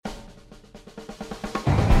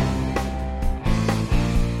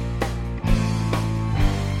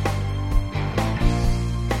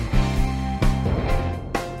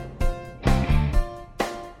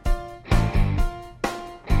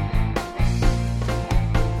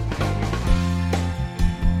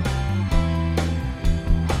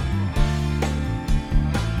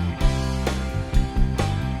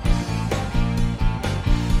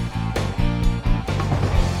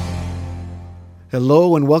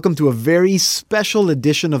Hello and welcome to a very special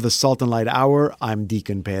edition of the Salt and Light Hour. I'm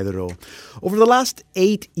Deacon Pedro. Over the last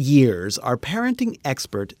 8 years, our parenting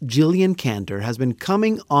expert, Jillian Cantor, has been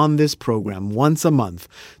coming on this program once a month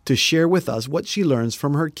to share with us what she learns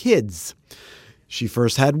from her kids. She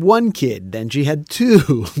first had 1 kid, then she had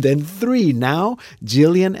 2, then 3. Now,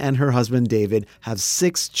 Jillian and her husband David have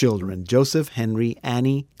 6 children, Joseph, Henry,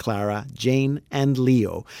 Annie, Clara, Jane, and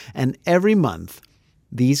Leo. And every month,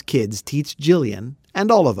 these kids teach Jillian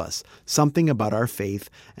and all of us something about our faith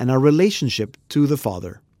and our relationship to the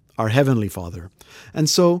Father, our Heavenly Father. And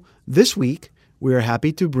so this week, we are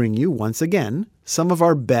happy to bring you once again some of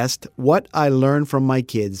our best What I Learned from My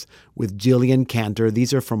Kids with Jillian Cantor.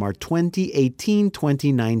 These are from our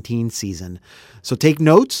 2018-2019 season. So take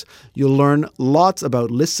notes. You'll learn lots about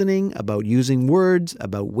listening, about using words,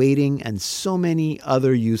 about waiting, and so many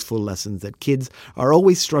other useful lessons that kids are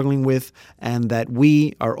always struggling with and that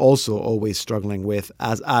we are also always struggling with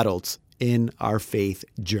as adults in our faith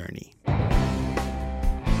journey.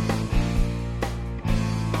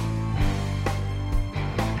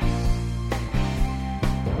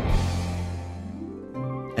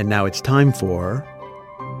 And now it's time for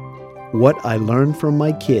What I Learned from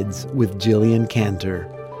My Kids with Jillian Cantor.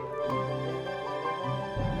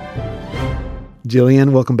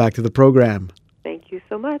 Jillian, welcome back to the program. Thank you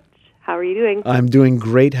so much. How are you doing? I'm doing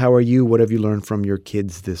great. How are you? What have you learned from your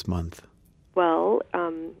kids this month? Well,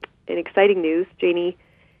 in exciting news, Janie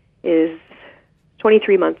is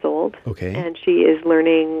 23 months old, Okay. and she is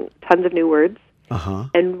learning tons of new words. Uh-huh.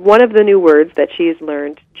 And one of the new words that she has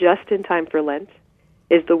learned just in time for Lent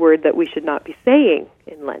is the word that we should not be saying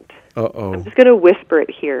in Lent. Uh-oh. I'm just going to whisper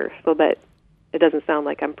it here so that it doesn't sound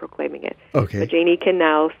like I'm proclaiming it. Okay. But Janie can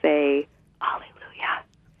now say, Hallelujah.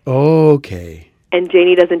 Okay. And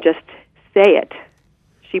Janie doesn't just say it.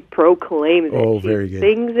 She proclaims it. Oh, she very good.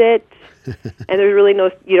 sings it. And there's really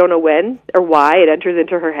you don't know when or why it enters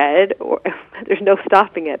into her head, or there's no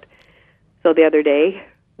stopping it. So the other day,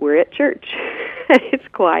 we're at church. It's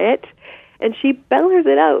quiet. And she bellers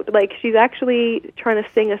it out like she's actually trying to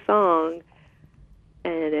sing a song.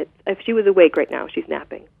 And if she was awake right now, she's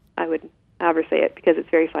napping. I would have her say it because it's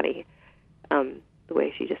very funny. The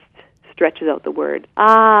way she just stretches out the word,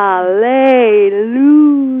 Alleluia.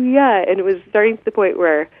 And it was starting to the point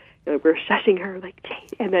where we're shushing her like, Jane.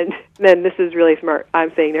 And then this is really smart.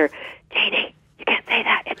 I'm saying to her, Janie, you can't say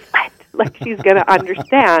that. It's Lent. Like she's going to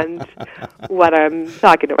understand what I'm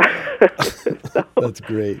talking about. So. That's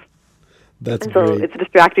great. That's and so great. It's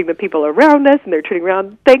distracting the people around us, and they're turning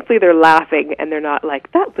around. Thankfully, they're laughing, and they're not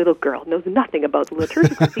like, that little girl knows nothing about the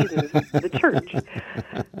liturgical seasons of the church.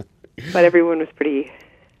 But everyone was pretty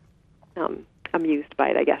amused by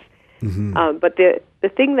it, I guess. Mm-hmm. But the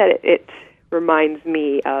thing that it reminds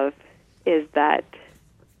me of is that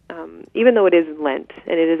even though it is Lent,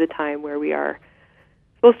 and it is a time where we are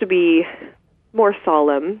supposed to be more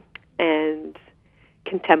solemn and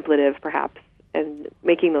contemplative, perhaps, and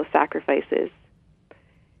making those sacrifices,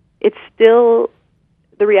 it's still,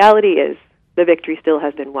 the reality is the victory still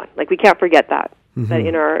has been won. Like we can't forget that, Mm-hmm. that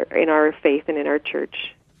in our faith and in our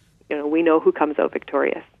church, we know who comes out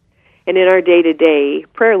victorious. And in our day-to-day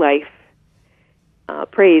prayer life,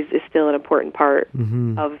 praise is still an important part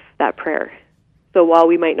Mm-hmm. of that prayer. So while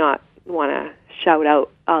we might not want to shout out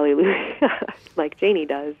Alleluia like Janie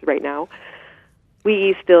does right now,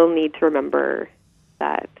 we still need to remember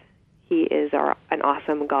that He is an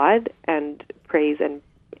awesome God, and praise and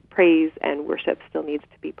worship still needs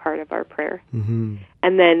to be part of our prayer. Mm-hmm.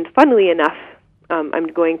 And then, funnily enough, I'm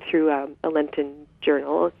going through a Lenten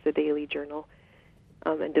journal. It's a daily journal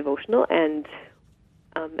and devotional. And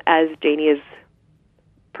as Janie is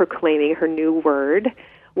proclaiming her new word,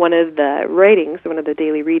 one of the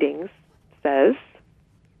daily readings says,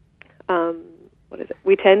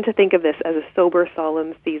 we tend to think of this as a sober,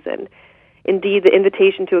 solemn season. Indeed, the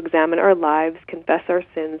invitation to examine our lives, confess our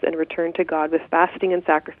sins, and return to God with fasting and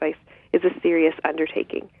sacrifice is a serious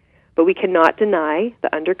undertaking. But we cannot deny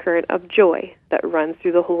the undercurrent of joy that runs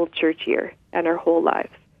through the whole church year and our whole lives.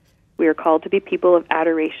 We are called to be people of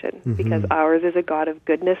adoration because ours is a God of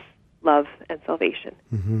goodness, love, and salvation.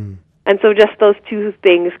 Mm-hmm. And so just those two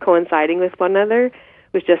things coinciding with one another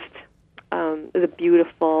was just a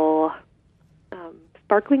beautiful,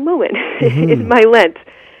 sparkling moment in my Lent.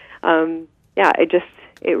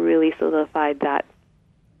 It really solidified that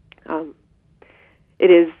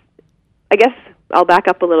it is, I guess I'll back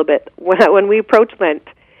up a little bit. When we approach Lent,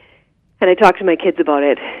 and I talk to my kids about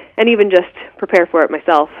it, and even just prepare for it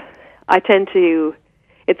myself, I tend to,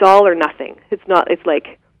 it's all or nothing. It's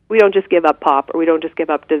like, we don't just give up pop, or we don't just give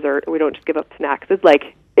up dessert, or we don't just give up snacks. It's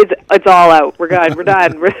like, it's all out. We're done. We're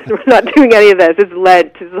done. We're not doing any of this. It's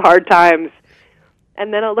Lent. It's hard times.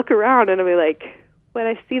 And then I'll look around and I'll be like, when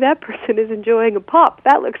I see that person is enjoying a pop,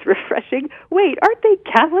 that looks refreshing. Wait, aren't they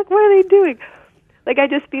Catholic? What are they doing? Like, I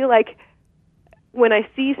just feel like when I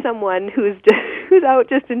see someone who's out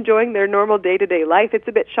just enjoying their normal day-to-day life, it's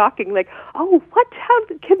a bit shocking. Like, oh, what? How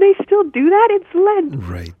can they still do that? It's Lent.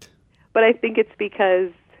 Right. But I think it's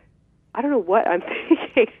because I don't know what I'm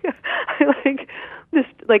thinking.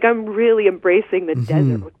 I'm really embracing the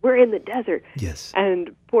desert. We're in the desert. Yes.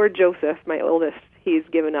 And poor Joseph, my oldest, he's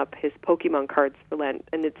given up his Pokemon cards for Lent,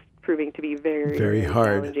 and it's proving to be very, very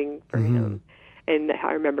hard, challenging for him. And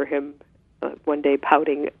I remember him one day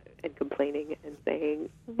pouting and complaining and saying,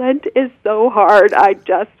 Lent is so hard, I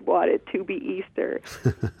just want it to be Easter.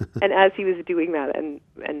 And as he was doing that, and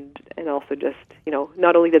also just,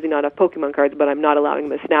 not only does he not have Pokemon cards, but I'm not allowing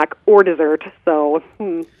him a snack or dessert, so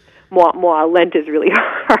Lent is really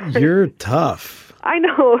hard. You're tough. I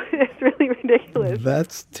know, it's really ridiculous.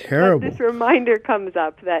 That's terrible. But this reminder comes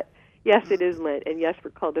up that, yes, it is Lent, and yes,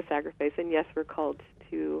 we're called to sacrifice, and yes, we're called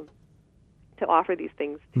to offer these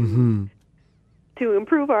things to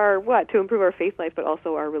improve our faith life, but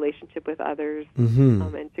also our relationship with others,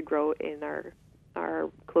 and to grow in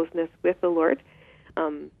our closeness with the Lord.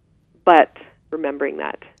 But remembering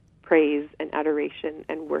that praise and adoration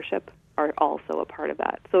and worship are also a part of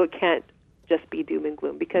that. So it can't just be doom and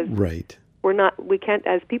gloom, because we can't,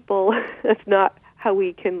 as people, that's not how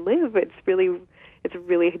we can live. It's a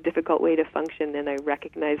really difficult way to function, and I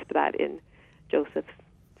recognized that in Joseph's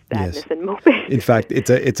sadness and moping. In fact, it's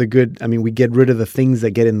a good, we get rid of the things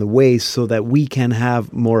that get in the way so that we can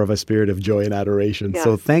have more of a spirit of joy and adoration.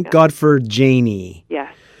 So thank God for Janie.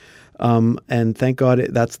 Yes. And thank God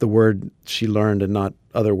that's the word she learned and not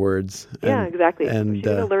other words. Yeah, exactly. And she's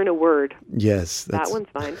going to learn a word. Yes. That one's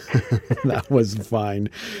fine. That was fine.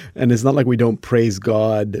 And it's not like we don't praise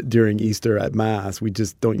God during Easter at Mass. We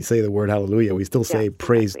just don't say the word hallelujah. We still say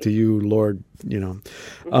praise to you, Lord,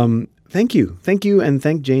 Thank you. Thank you, and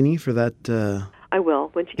thank Janie for that I will.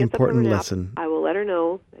 When she gets important up from her lesson. Nap, I will let her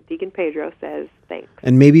know that Deacon Pedro says thanks.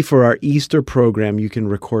 And maybe for our Easter program, you can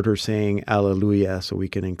record her saying Alleluia so we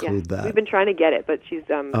can include that. We've been trying to get it, but she's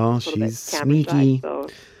she's sneaky. Shy, so.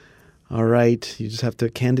 All right. You just have to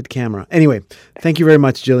candid camera. Anyway, thank you very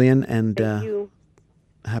much, Jillian, and thank you.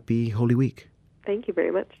 Happy Holy Week. Thank you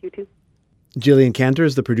very much. You too. Jillian Cantor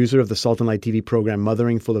is the producer of the Salt and Light TV program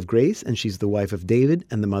Mothering Full of Grace, and she's the wife of David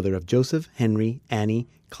and the mother of Joseph, Henry, Annie,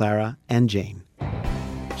 Clara, and Jane.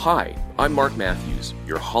 Hi, I'm Mark Matthews,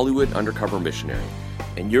 your Hollywood undercover missionary,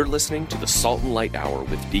 and you're listening to the Salt and Light Hour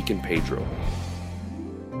with Deacon Pedro.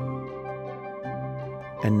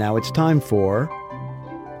 And now it's time for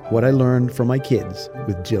What I Learned from My Kids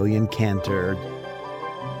with Jillian Cantor.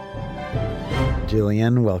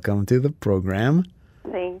 Jillian, welcome to the program.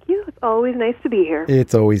 Thank you. It's always nice to be here.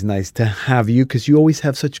 It's always nice to have you because you always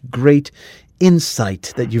have such great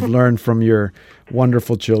insight that you've learned from your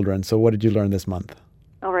wonderful children. So what did you learn this month?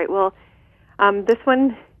 All right. Well, this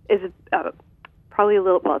one is probably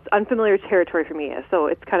it's unfamiliar territory for me. So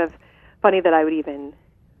it's kind of funny that I would even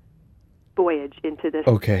voyage into this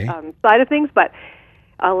side of things. But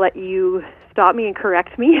I'll let you stop me and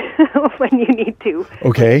correct me when you need to.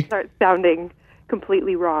 Okay. Start sounding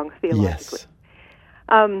completely wrong theologically. Yes.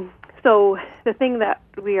 So the thing that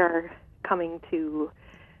we are coming to,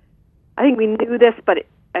 I think we knew this, but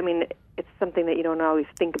it's something that you don't always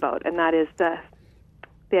think about, and that is the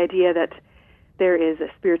idea that there is a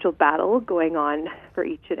spiritual battle going on for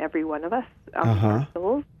each and every one of us, our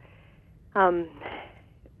souls.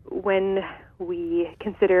 When we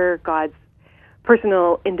consider God's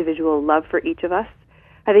personal, individual love for each of us,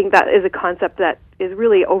 I think that is a concept that is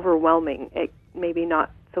really overwhelming. It maybe not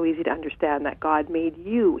so easy to understand that God made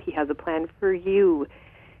you. He has a plan for you,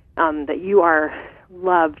 that you are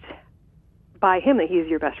loved by Him, that He's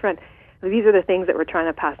your best friend. These are the things that we're trying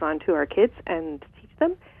to pass on to our kids and teach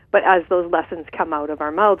them. But as those lessons come out of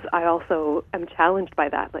our mouths, I also am challenged by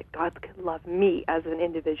that. Like, God can love me as an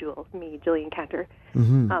individual, me, Jillian Cantor,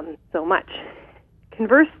 so much.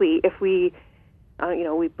 Conversely, if we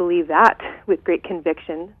believe that with great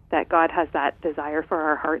conviction, that God has that desire for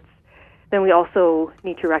our hearts, then we also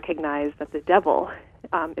need to recognize that the devil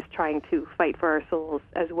is trying to fight for our souls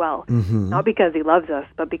as well. Not because he loves us,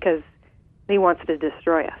 but because he wants to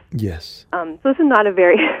destroy us. Yes. So this is not a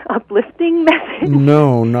very uplifting message.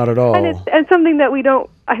 No, not at all. And something that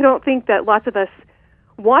I don't think that lots of us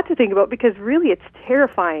want to think about, because really it's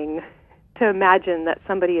terrifying to imagine that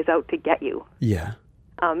somebody is out to get you. Yeah.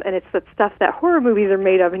 And it's the stuff that horror movies are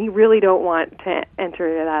made of, and you really don't want to enter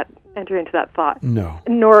into that thought. No.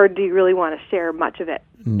 Nor do you really want to share much of it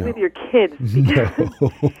with your kids. No.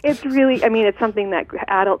 It's really, I mean, it's something that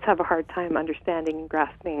adults have a hard time understanding and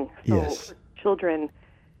grasping. So Yes. children,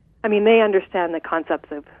 I mean, they understand the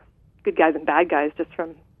concepts of good guys and bad guys just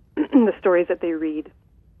from the stories that they read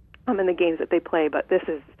and the games that they play, but this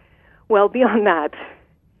is well beyond that.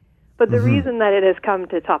 But the reason that it has come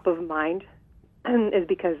to top of mind is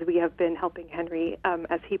because we have been helping Henry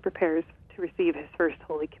as he prepares to receive his first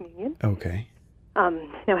Holy Communion. Okay.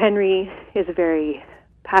 Now, Henry is a very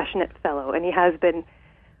passionate fellow, and he has been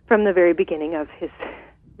from the very beginning of his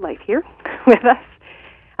life here with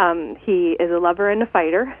us. He is a lover and a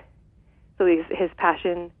fighter, so his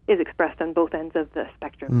passion is expressed on both ends of the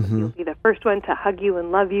spectrum. He'll be the first one to hug you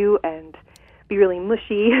and love you and be really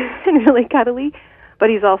mushy and really cuddly, but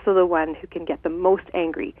he's also the one who can get the most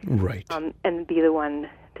angry, Right. and be the one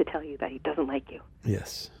to tell you that he doesn't like you.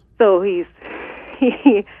 Yes. So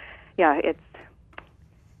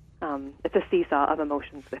it's a seesaw of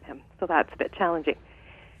emotions with him. So that's a bit challenging.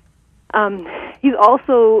 He's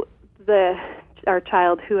also our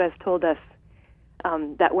child who has told us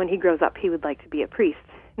that when he grows up, he would like to be a priest.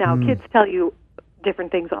 Now, kids tell you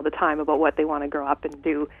different things all the time about what they want to grow up and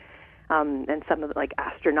do, and some of it like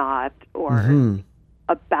astronaut or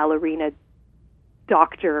a ballerina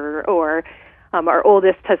doctor, or our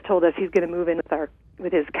oldest has told us he's going to move in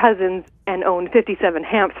with his cousins and own 57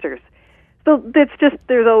 hamsters. So it's just,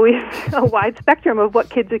 there's always a wide spectrum of what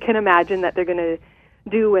kids can imagine that they're going to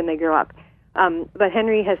do when they grow up. But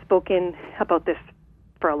Henry has spoken about this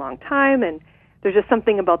for a long time, and there's just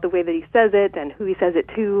something about the way that he says it and who he says it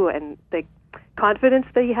to and the confidence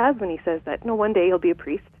that he has when he says that, no, one day he'll be a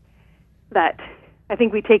priest, that I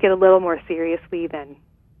think we take it a little more seriously than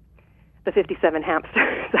the 57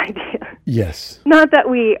 hamsters idea. Yes. Not that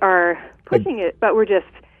we are pushing it, but we're just,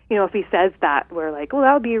 if he says that, we're like, well,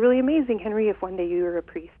 that would be really amazing, Henry, if one day you were a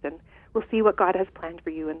priest, and we'll see what God has planned for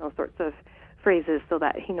you, and those sorts of phrases, so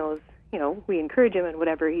that he knows, we encourage him in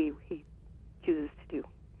whatever he chooses to do.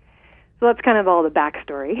 So that's kind of all the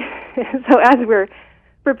backstory. So as we're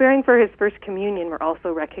preparing for his first communion, we're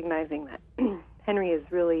also recognizing that Henry is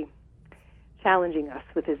really challenging us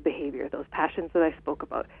with his behavior, those passions that I spoke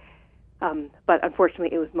about. But unfortunately,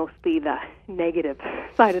 it was mostly the negative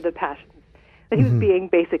side of the passions, that he was being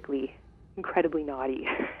basically incredibly naughty.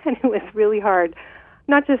 And it was really hard,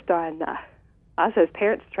 not just on us as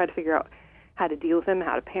parents to try to figure out how to deal with him,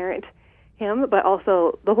 how to parent him, but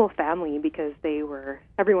also the whole family, because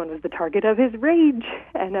everyone was the target of his rage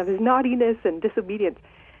and of his naughtiness and disobedience.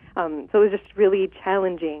 So it was just really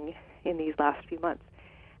challenging in these last few months.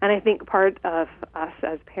 And I think part of us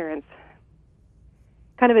as parents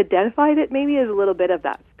kind of identified it maybe as a little bit of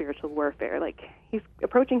that spiritual warfare. Like, he's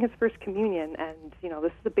approaching his first communion, and,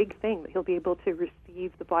 this is a big thing, that he'll be able to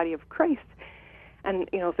receive the body of Christ. And,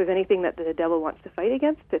 if there's anything that the devil wants to fight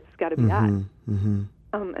against, it's got to be that.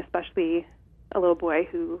 Especially a little boy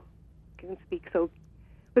who can speak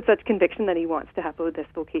with such conviction that he wants to have this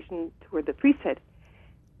vocation toward the priesthood.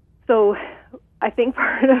 So I think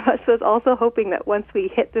part of us was also hoping that once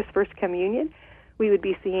we hit this first communion, we would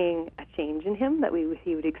be seeing a change in him, that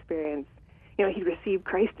he would experience, he'd receive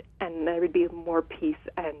Christ, and there would be more peace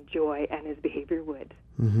and joy, and his behavior would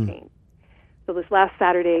change. So this last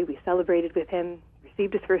Saturday, we celebrated with him,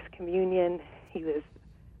 received his first communion. He was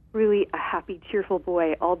really a happy, cheerful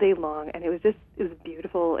boy all day long, and it was a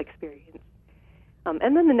beautiful experience.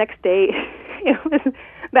 And then the next day, it was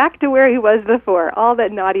back to where he was before, all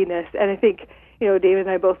that naughtiness. And I think, David and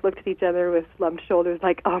I both looked at each other with slumped shoulders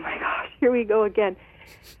like, oh my gosh, here we go again.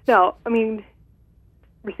 No, I mean,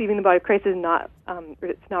 receiving the body of Christ is not,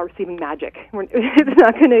 it's not receiving magic. It's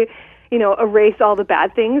not going to, erase all the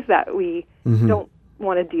bad things that we don't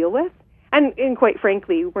want to deal with. And quite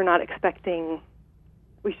frankly, we're not expecting,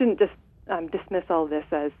 we shouldn't just dismiss all this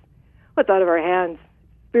as what's out of our hands.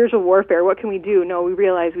 Spiritual warfare, what can we do? No, we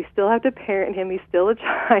realize we still have to parent him. He's still a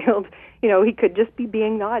child. He could just be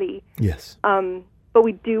being naughty. Yes. But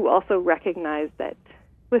we do also recognize that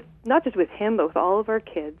not just with him, but with all of our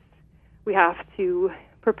kids, we have to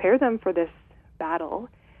prepare them for this battle.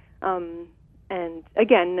 And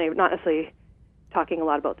again, not necessarily talking a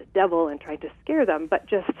lot about the devil and trying to scare them, but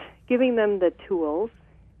just giving them the tools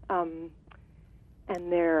and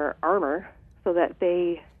their armor so that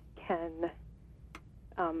they can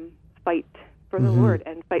fight for the Lord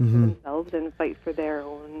and fight for themselves and fight for their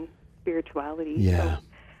own spirituality. Yeah. So,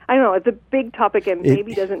 I don't know, it's a big topic and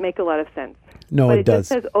maybe doesn't make a lot of sense. No, but it does.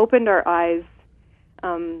 Just has opened our eyes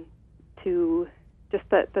to just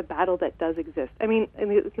the battle that does exist. I mean,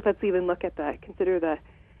 let's even consider the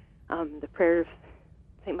prayer of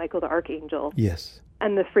St. Michael the Archangel. Yes.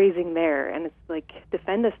 And the phrasing there, and it's like,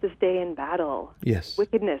 defend us this day in battle. Yes.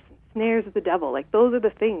 Wickedness, and snares of the devil. Like, those are the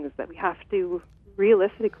things that we have to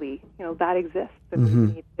realistically, that exists. And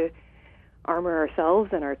we need to armor ourselves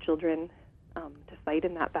and our children to fight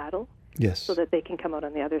in that battle. Yes. So that they can come out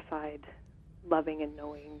on the other side loving and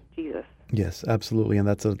knowing Jesus. Yes, absolutely. And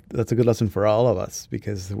that's a good lesson for all of us,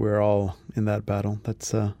 because we're all in that battle.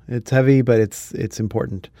 That's it's heavy, but it's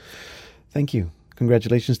important. Thank you.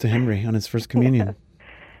 Congratulations to Henry on his first communion. Yeah.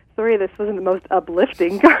 Sorry, this wasn't the most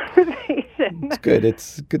uplifting conversation. It's good.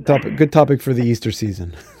 It's a good topic for the Easter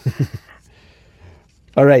season.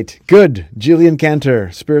 All right. Good. Jillian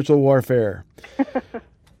Cantor, Spiritual Warfare.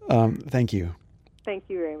 Thank you. Thank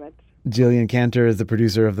you very much. Jillian Cantor is the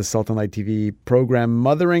producer of the Salt and Light TV program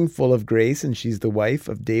Mothering Full of Grace, and she's the wife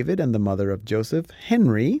of David and the mother of Joseph,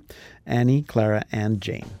 Henry, Annie, Clara, and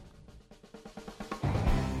Jane.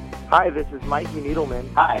 Hi, this is Mikey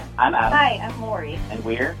Needleman. Hi, I'm Adam. Hi, I'm Lori. And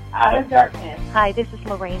we're Out of Darkness. Hi, this is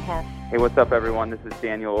Lorraine Hess. Hey, what's up, everyone? This is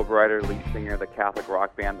Daniel Oberreiter, lead singer of the Catholic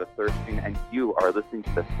rock band The Thirsting, and you are listening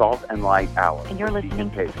to the Salt and Light Hour. And you're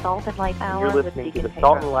listening to the Salt and Light Hour You're with listening to Deacon the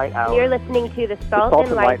Salt Pedro. and Light Hour. You're listening to the Salt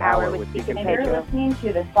and Light Hour with Deacon And Pedro. you're listening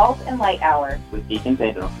to the Salt and Light Hour with Deacon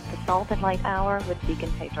Pedro. The Salt and Light Hour with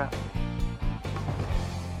Deacon Pedro.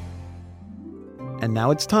 And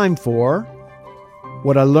now it's time for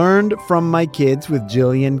What I Learned from My Kids with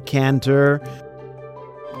Jillian Cantor.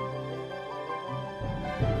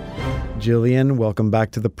 Jillian, welcome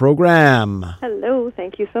back to the program. Hello,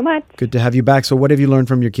 thank you so much. Good to have you back. So what have you learned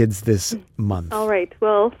from your kids this month? All right,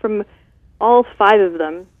 well, from all 5 of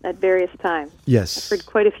them at various times. Yes. I've heard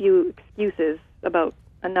quite a few excuses about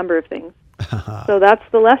a number of things. So that's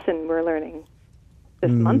the lesson we're learning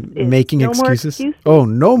this month. Is Making no excuses? More excuses. Oh,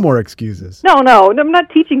 no more excuses. No, I'm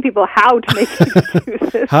not teaching people how to make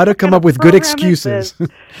excuses. How to come up with good Program it excuses.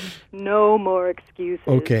 with no more excuses.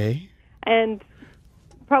 Okay. And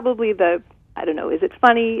probably I don't know, is it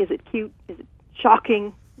funny? Is it cute? Is it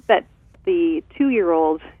shocking that the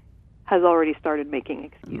 2-year-old has already started making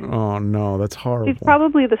excuses? Oh, no, that's horrible. She's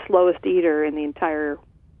probably the slowest eater in the entire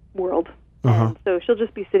world. Uh-huh. And so she'll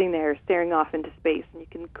just be sitting there staring off into space, and you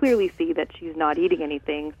can clearly see that she's not eating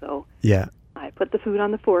anything. So Yeah. I put the food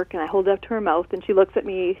on the fork, and I hold it up to her mouth, and she looks at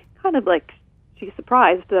me kind of like she's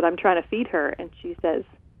surprised that I'm trying to feed her, and she says,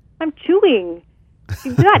 "I'm chewing."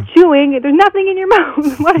 She's not chewing. There's nothing in your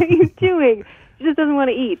mouth. What are you chewing? She just doesn't want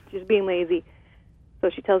to eat. She's being lazy. So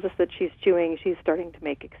she tells us that she's chewing. She's starting to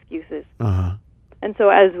make excuses. Uh-huh. And so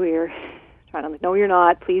as we're trying to, no, you're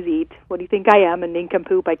not. Please eat. What do you think I am, a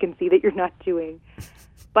nincompoop? I can see that you're not chewing.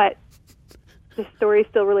 But the story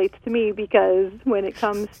still relates to me, because when it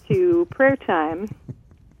comes to prayer time,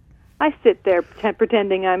 I sit there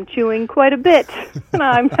pretending I'm chewing quite a bit, and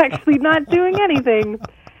I'm actually not doing anything.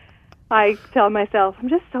 I tell myself, I'm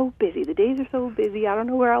just so busy. The days are so busy. I don't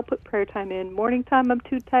know where I'll put prayer time in. Morning time, I'm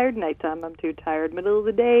too tired. Nighttime, I'm too tired. Middle of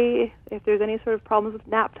the day, if there's any sort of problems with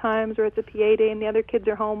nap times or it's a PA day and the other kids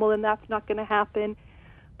are home, well, then that's not going to happen.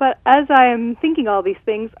 But as I am thinking all these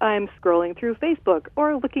things, I'm scrolling through Facebook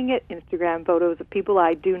or looking at Instagram photos of people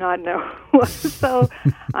I do not know. So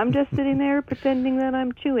I'm just sitting there pretending that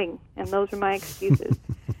I'm chewing, and those are my excuses.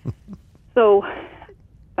 So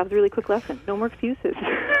that was a really quick lesson. No more excuses.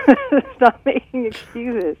 Stop making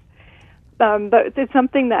excuses. But it's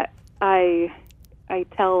something that I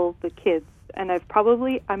tell the kids, and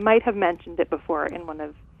I might have mentioned it before in one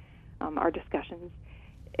of our discussions,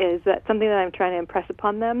 is that something that I'm trying to impress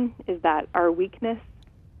upon them is that our weakness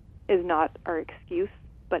is not our excuse,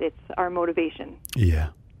 but it's our motivation. Yeah.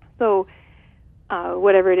 So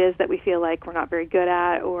whatever it is that we feel like we're not very good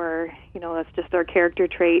at, or, that's just our character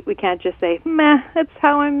trait, we can't just say, meh, that's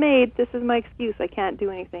how I'm made. This is my excuse. I can't do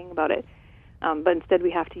anything about it. But instead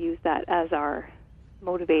we have to use that as our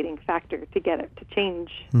motivating factor to get it to change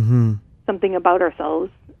something about ourselves,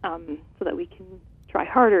 so that we can try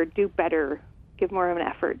harder, do better, give more of an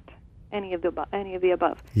effort, any of the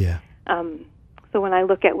above. Yeah. So when I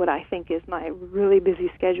look at what I think is my really busy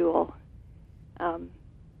schedule, and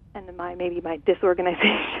maybe my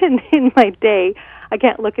disorganization in my day, I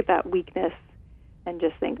can't look at that weakness and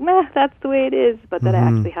just think, meh, that's the way it is, but that I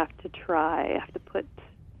actually have to try. I have to put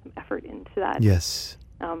some effort into that. Yes.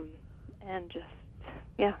 And just,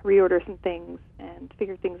 reorder some things and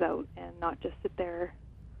figure things out, and not just sit there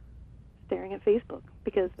staring at Facebook,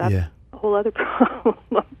 because that's a whole other problem.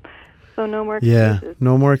 So no more excuses. Yeah,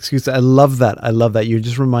 no more excuses. I love that. You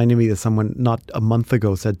just reminded me that someone not a month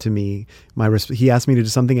ago said to me, he asked me to do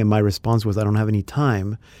something, and my response was, I don't have any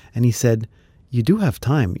time. And he said, you do have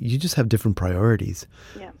time. You just have different priorities.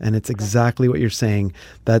 Yeah. And it's exactly what you're saying.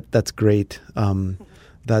 That's great.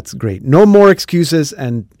 That's great. No more excuses.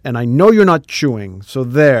 And I know you're not chewing. So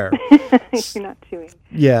there. You're not chewing.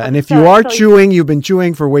 Yeah. And if you are chewing, you've been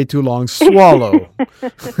chewing for way too long. Swallow.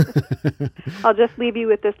 I'll just leave you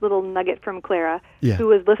with this little nugget from Clara, Yeah. who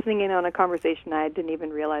was listening in on a conversation. I didn't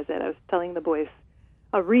even realize it. I was telling the boys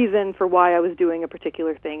a reason for why I was doing a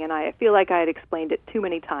particular thing, and I feel like I had explained it too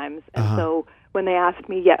many times. And so when they asked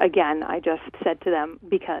me yet again, I just said to them,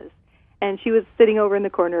 because. And she was sitting over in the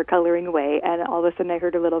corner coloring away, and all of a sudden I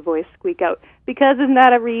heard her little voice squeak out, "Because isn't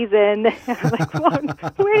that a reason?" And I'm like, well,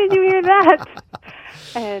 where did you hear that?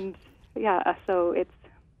 And yeah, so it's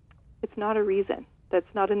not a reason.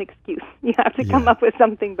 That's not an excuse. You have to come up with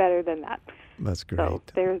something better than that. That's great. So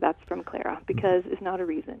that's from Clara. Because is not a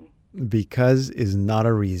reason. Because is not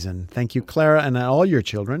a reason. Thank you, Clara, and all your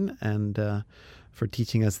children, and for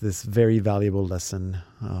teaching us this very valuable lesson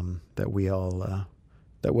that we all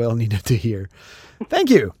needed to hear. Thank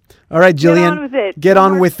you. All right, Jillian. Get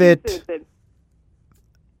on with it.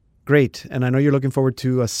 Great. And I know you're looking forward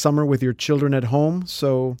to a summer with your children at home.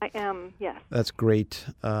 So I am, yes. That's great.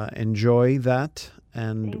 Enjoy that.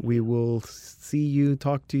 And we will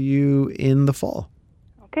talk to you in the fall.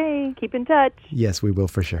 Okay. Keep in touch. Yes, we will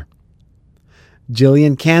for sure.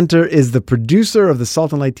 Jillian Cantor is the producer of the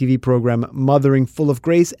Salt and Light TV program Mothering Full of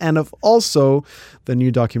Grace, and of also the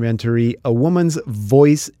new documentary A Woman's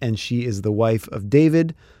Voice, and she is the wife of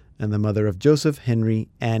David and the mother of Joseph, Henry,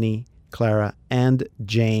 Annie, Clara, and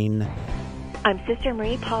Jane. I'm Sister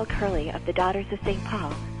Marie Paul Curley of the Daughters of St.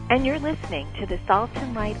 Paul, and you're listening to the Salt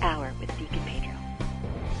and Light Hour with Deacon Pedro.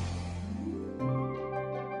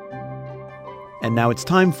 And now it's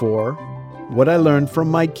time for What I Learned from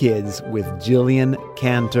My Kids with Jillian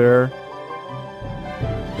Cantor.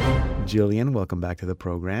 Jillian, welcome back to the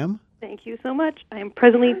program. Thank you so much. I am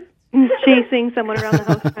presently chasing someone around the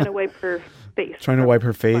house trying to wipe her face. Trying to wipe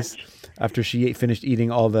her face lunch. after she finished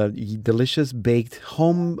eating all the delicious baked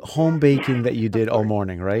home baking that you did all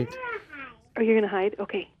morning, right? Are you going to hide?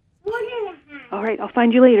 Okay. All right, I'll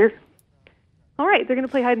find you later. All right, they're going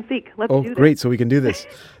to play hide and seek. Let's do this. Oh, great. So we can do this.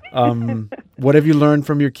 What have you learned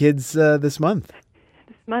from your kids this month?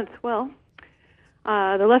 This month? Well,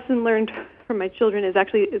 the lesson learned from my children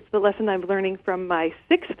it's the lesson I'm learning from my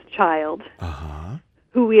sixth child,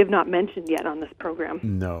 who we have not mentioned yet on this program.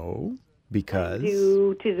 No, because?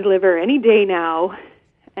 Due to deliver any day now,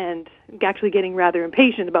 and I'm actually getting rather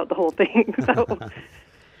impatient about the whole thing.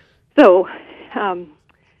 So,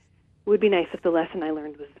 it would be nice if the lesson I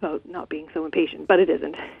learned was about not being so impatient, but it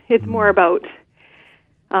isn't. It's more about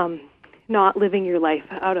not living your life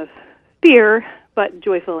out of fear, but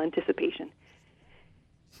joyful anticipation.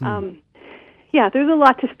 There's a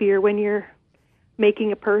lot to fear when you're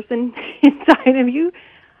making a person inside of you,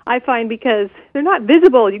 I find, because they're not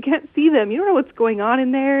visible. You can't see them. You don't know what's going on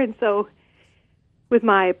in there. And so with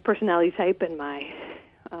my personality type and my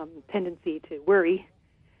tendency to worry,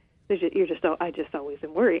 I just always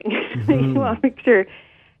am worrying. You want to make sure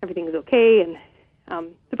everything is okay.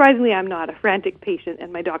 And surprisingly, I'm not a frantic patient,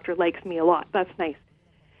 and my doctor likes me a lot. That's nice.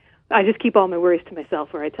 I just keep all my worries to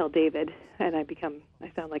myself, or I tell David, and I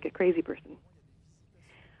sound like a crazy person.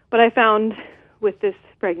 But I found with this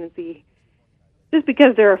pregnancy, just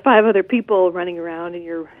because there are 5 other people running around and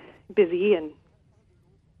you're busy and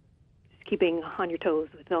just keeping on your toes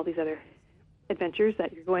with all these other adventures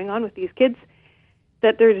that you're going on with these kids,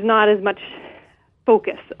 that there's not as much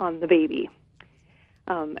focus on the baby.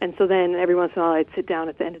 And so then every once in a while I'd sit down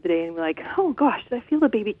at the end of the day and be like, oh gosh, did I feel the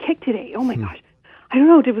baby kick today? Oh my gosh. I don't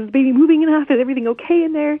know, was the baby moving enough? Is everything okay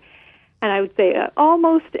in there? And I would say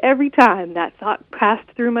almost every time that thought passed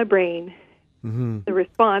through my brain, the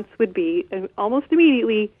response would be almost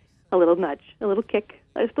immediately a little nudge, a little kick,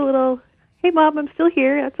 just a little, hey Mom, I'm still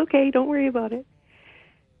here. That's okay. Don't worry about it.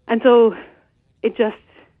 And so I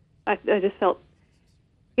just felt,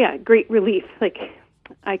 great relief. Like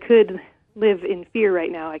I could live in fear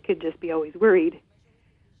right now. I could just be always worried.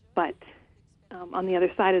 But on the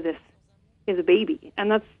other side of this is a baby.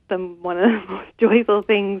 And that's one of the most joyful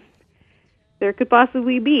things there could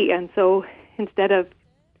possibly be. And so instead of,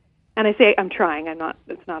 and I say I'm trying,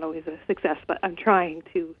 it's not always a success, but I'm trying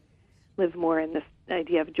to live more in this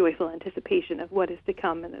idea of joyful anticipation of what is to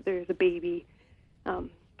come and that there's a baby,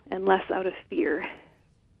 and less out of fear.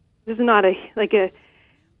 This is not I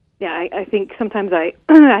think sometimes I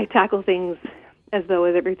I tackle things as though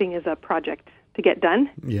everything is a project to get done.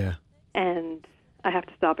 Yeah. And I have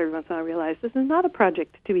to stop every once in a while and realize this is not a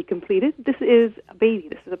project to be completed. This is a baby.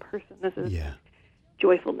 This is a person. This is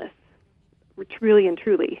joyfulness, really and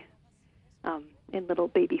truly, in little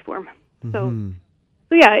baby form. So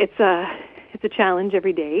yeah, it's a challenge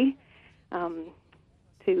every day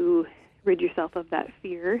to rid yourself of that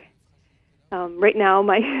fear. Right now,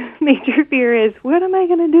 my major fear is, what am I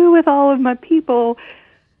going to do with all of my people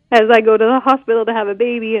as I go to the hospital to have a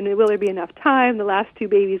baby, and will there be enough time? The last 2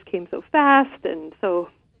 babies came so fast, and so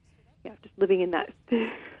just living in that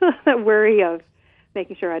that worry of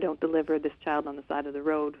making sure I don't deliver this child on the side of the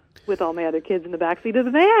road with all my other kids in the backseat of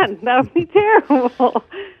the van. That would be terrible.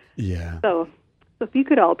 Yeah. So if you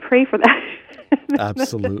could all pray for that.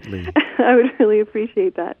 Absolutely. I would really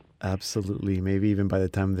appreciate that. Absolutely. Maybe even by the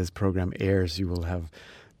time this program airs, you will have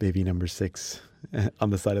baby number 6 on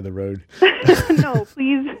the side of the road. No,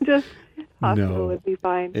 please, just hospital would be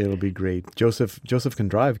fine. It'll be great. Joseph can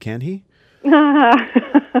drive, can't he? Here's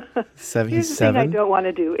the thing I 77. don't want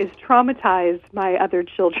to do is traumatize my other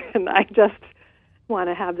children. I just want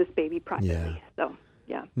to have this baby privately. Yeah. So,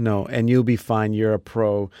 yeah. No, and you'll be fine. You're a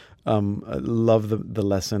pro. Love the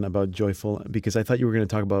lesson about joyful, because I thought you were going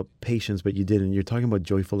to talk about patience, but you didn't. You're talking about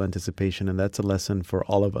joyful anticipation, and that's a lesson for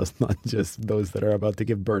all of us, not just those that are about to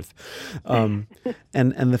give birth. And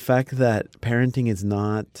the fact that parenting is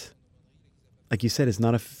not, like you said, it's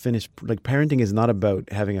not a finished, like parenting is not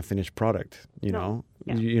about having a finished product, you know?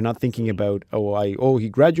 Yeah. You're not thinking about, he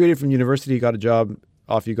graduated from university, got a job,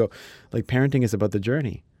 off you go. Like parenting is about the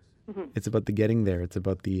journey. Mm-hmm. It's about the getting there. It's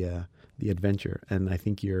about the adventure. And I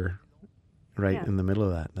think you're right in the middle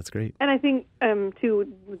of that. That's great. And I think,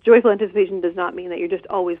 too, joyful anticipation does not mean that you're just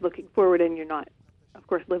always looking forward and you're not, of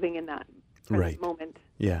course, living in that present moment.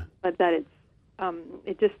 Yeah. But that it's,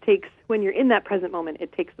 it just takes, when you're in that present moment,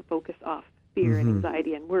 it takes the focus off fear and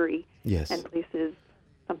anxiety and worry. Yes. And places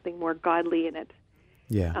something more godly in it.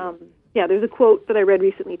 Yeah. There's a quote that I read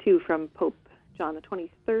recently, too, from Pope John the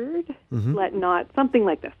 23rd. Let not, something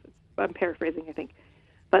like this. I'm paraphrasing, I think.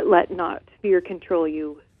 But let not fear control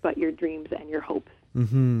you, but your dreams and your hopes.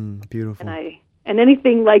 Beautiful. And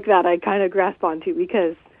anything like that, I kind of grasp onto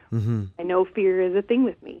because I know fear is a thing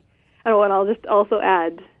with me. And I'll just also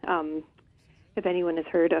add, if anyone has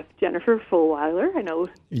heard of Jennifer Fulwiler, I know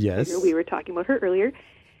we were talking about her earlier.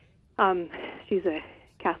 She's a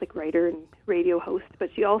Catholic writer and radio host, but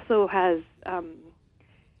she also has a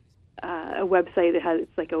website that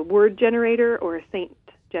it's like a word generator or a saint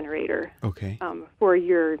generator. Okay.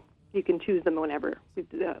 You can choose them whenever.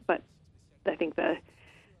 But I think the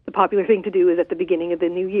popular thing to do is at the beginning of the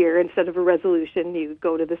new year, instead of a resolution, you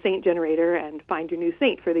go to the saint generator and find your new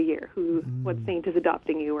saint for the year, what saint is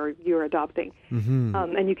adopting you or you're adopting.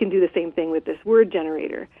 And you can do the same thing with this word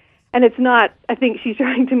generator. And it's not, I think she's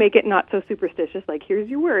trying to make it not so superstitious, like, here's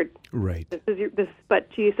your word. Right. But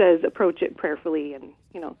she says approach it prayerfully and,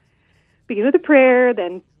 begin with a prayer,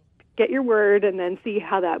 then get your word, and then see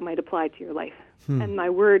how that might apply to your life. And my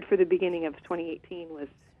word for the beginning of 2018 was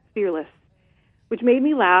fearless, which made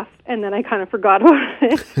me laugh, and then I kind of forgot about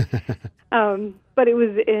it. But it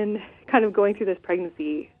was in kind of going through this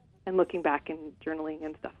pregnancy and looking back and journaling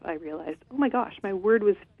and stuff, I realized, oh my gosh, my word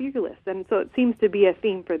was fearless. And so it seems to be a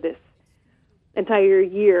theme for this entire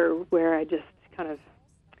year where I just kind of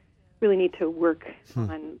really need to work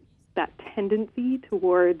on that tendency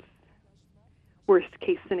towards worst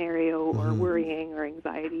case scenario or worrying or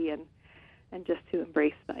anxiety, and just to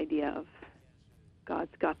embrace the idea of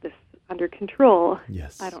God's got this under control.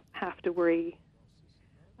 Yes. I don't have to worry.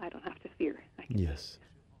 I don't have to fear. I can just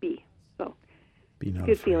be. So it's a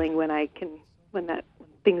good feeling when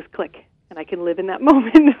things click and I can live in that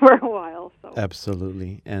moment for a while. So.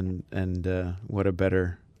 Absolutely. And what a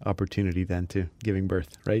better opportunity than to giving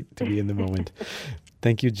birth, right? To be in the moment.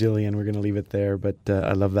 Thank you, Jillian. We're going to leave it there, but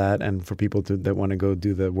I love that. And for people that want to go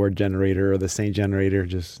do the word generator or the saint generator,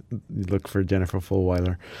 just look for Jennifer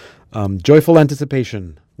Fulwiler. Joyful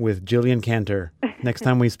Anticipation with Jillian Cantor. Next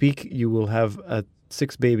time we speak, you will have a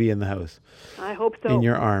 6th baby in the house. I hope so. In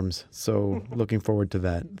your arms. So looking forward to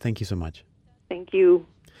that. Thank you so much. Thank you.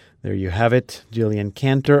 There you have it. Jillian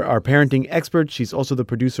Cantor, our parenting expert. She's also the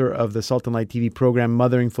producer of the Salt and Light TV program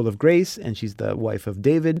Mothering Full of Grace, and she's the wife of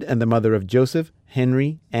David and the mother of Joseph,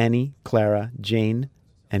 Henry, Annie, Clara, Jane,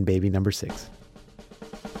 and baby number 6.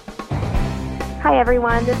 Hi,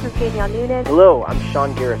 everyone. This is Danielle Noonan. Hello, I'm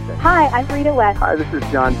Sean Garrison. Hi, I'm Rita West. Hi, this is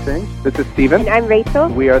John Finch. This is Stephen. And I'm Rachel.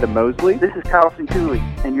 We are the Mosley. This is Carlson Cooley,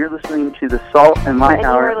 and you're listening to the Salt and Light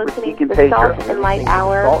Hour with Deacon Pedro. Salt and Light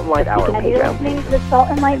Hour. Salt and Light Hour. And you're listening to the Salt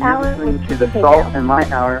and Light Hour with Deacon Pedro. Salt and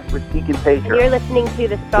Light Hour with Deacon Pedro. And you're listening to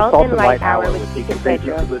the Salt and Light Hour with Deacon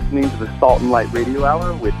Pedro. You're listening to the Salt and Light Radio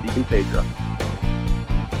Hour with Deacon Pedro.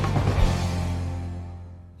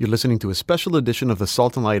 You're listening to a special edition of the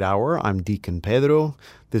Salt and Light Hour. I'm Deacon Pedro.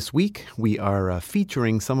 This week, we are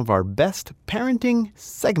featuring some of our best parenting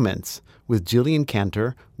segments with Jillian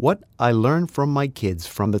Cantor, What I Learned from My Kids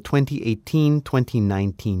from the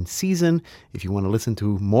 2018-2019 season. If you want to listen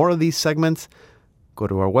to more of these segments, go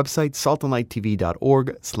to our website,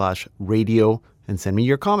 saltandlighttv.org/radio, and send me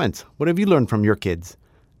your comments. What have you learned from your kids?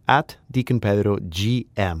 At Deacon Pedro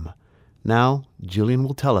GM. Now, Jillian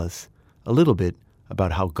will tell us a little bit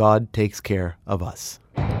about how God takes care of us.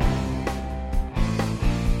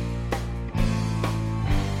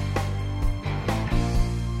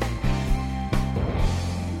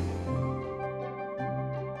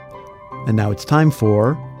 And now it's time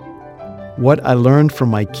for What I Learned from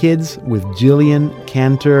My Kids with Jillian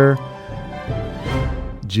Cantor.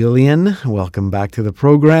 Jillian, welcome back to the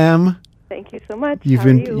program. Thank you so much. You've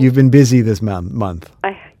been busy this month.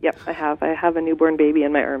 I have. I have a newborn baby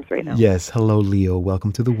in my arms right now. Yes. Hello, Leo.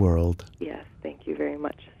 Welcome to the world. Yes. Thank you very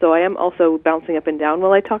much. So I am also bouncing up and down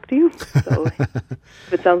while I talk to you. So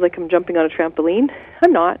if it sounds like I'm jumping on a trampoline,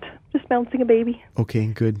 I'm not. Just bouncing a baby. Okay.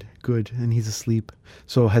 Good. And he's asleep.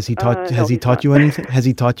 So has he taught you anything? Has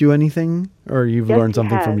he taught you anything, or you've learned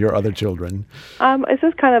something from your other children? It's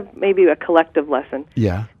just kind of maybe a collective lesson.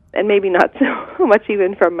 Yeah. And maybe not so much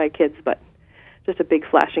even from my kids, but just a big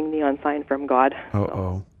flashing neon sign from God.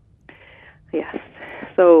 Uh-oh. Yes.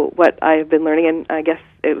 So what I've been learning, and I guess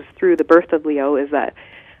it was through the birth of Leo, is that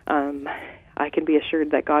I can be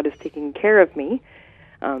assured that God is taking care of me,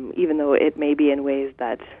 even though it may be in ways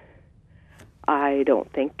that I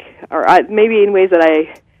don't think, or maybe in ways that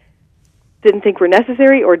I didn't think were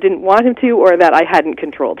necessary or didn't want him to, or that I hadn't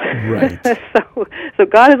controlled. Right. So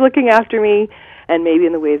God is looking after me, and maybe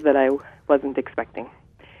in the ways that I wasn't expecting.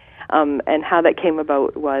 And how that came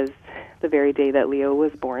about was the very day that Leo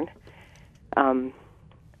was born.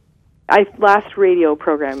 Last radio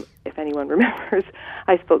program, if anyone remembers,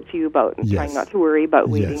 I spoke to you about trying not to worry, but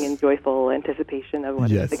waiting in joyful anticipation of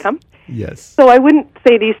what is to come. Yes. So I wouldn't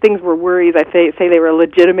say these things were worries. I say they were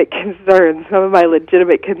legitimate concerns. Some of my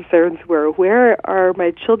legitimate concerns were, where are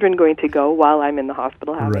my children going to go while I'm in the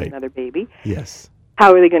hospital having another baby? Yes.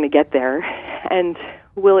 How are they going to get there? And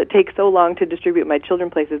will it take so long to distribute my children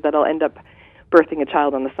places that I'll end up birthing a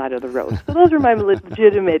child on the side of the road? So those were my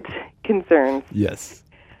legitimate concerns. Yes.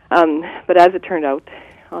 But as it turned out,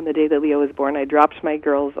 on the day that Leo was born, I dropped my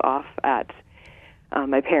girls off at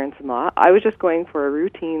my parents-in-law. I was just going for a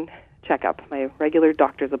routine checkup, my regular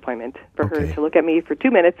doctor's appointment, for her to look at me for 2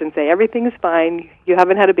 minutes and say, everything is fine, you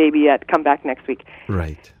haven't had a baby yet, come back next week.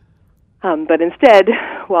 Right. But instead,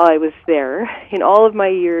 while I was there, in all of my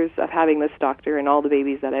years of having this doctor and all the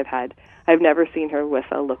babies that I've had, I've never seen her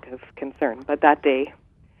with a look of concern. But that day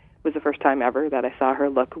was the first time ever that I saw her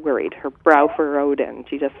look worried. Her brow furrowed, and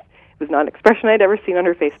it was not an expression I'd ever seen on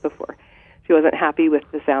her face before. She wasn't happy with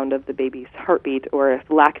the sound of the baby's heartbeat, or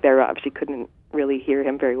lack thereof. She couldn't really hear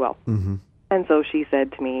him very well. Mm-hmm. And so she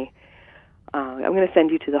said to me, I'm going to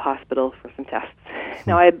send you to the hospital for some tests.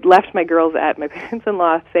 Now, I had left my girls at my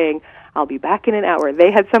parents-in-law saying, I'll be back in an hour.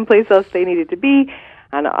 They had someplace else they needed to be,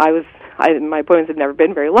 and my appointments had never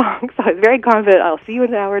been very long, so I was very confident, I'll see you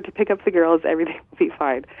in an hour to pick up the girls, everything will be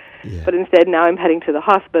fine. Yeah. But instead, now I'm heading to the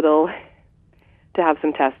hospital to have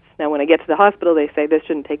some tests. Now, when I get to the hospital, they say this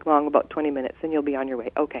shouldn't take long, about 20 minutes, and you'll be on your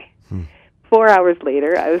way. Okay. 4 hours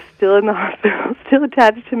later, I was still in the hospital, still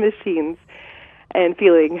attached to machines, and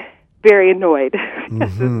feeling very annoyed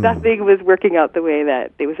because nothing was working out the way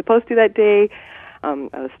that they were supposed to that day. I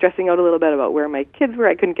was stressing out a little bit about where my kids were.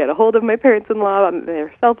 I couldn't get a hold of my parents-in-law.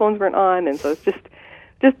 Their cell phones weren't on, and so it's just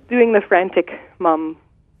doing the frantic mom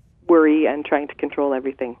worry and trying to control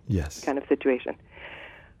everything kind of situation.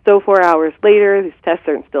 So 4 hours later, these tests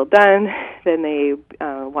aren't still done. Then they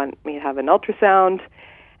want me to have an ultrasound,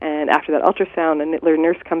 and after that ultrasound, a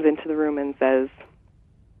nurse comes into the room and says,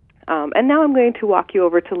 and now I'm going to walk you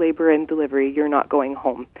over to labor and delivery. You're not going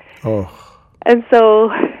home. Oh. And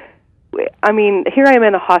so, I mean, here I am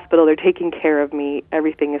in a hospital. They're taking care of me.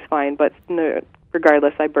 Everything is fine. But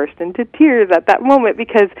regardless, I burst into tears at that moment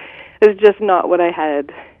because it was just not what I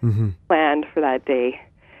had planned for that day.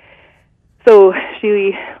 So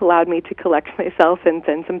she allowed me to collect myself and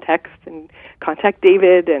send some texts and contact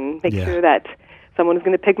David and make sure that someone was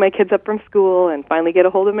going to pick my kids up from school and finally get a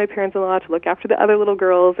hold of my parents-in-law to look after the other little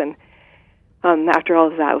girls. And after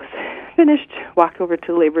all of that was finished, walked over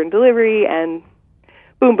to labor and delivery, and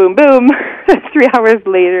boom, boom, boom, 3 hours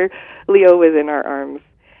later, Leo was in our arms.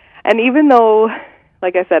 And even though,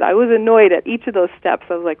 like I said, I was annoyed at each of those steps,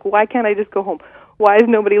 I was like, why can't I just go home? Why is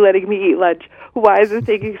nobody letting me eat lunch? Why is this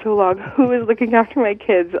taking so long? Who is looking after my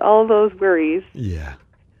kids? All those worries. Yeah.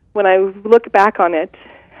 When I look back on it,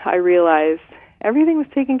 I realized everything was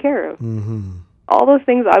taken care of. all those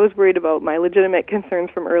things I was worried about, my legitimate concerns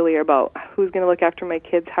from earlier about who's going to look after my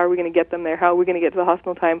kids, how are we going to get them there, how are we going to get to the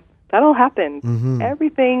hospital time, that all happened. Mm-hmm.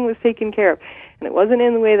 Everything was taken care of. And it wasn't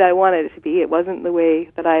in the way that I wanted it to be. It wasn't the way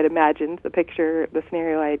that I had imagined, the picture, the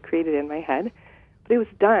scenario I had created in my head. But it was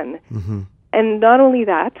done. Mm-hmm. And not only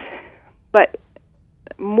that, but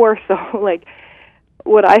more so, like,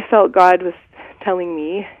 what I felt God was telling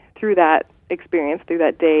me through that experience, through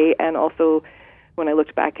that day, and also when I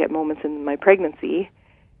looked back at moments in my pregnancy,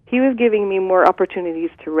 He was giving me more opportunities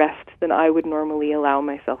to rest than I would normally allow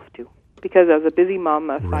myself to. Because I was a busy mom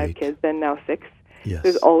of 5 kids, then now 6. Yes.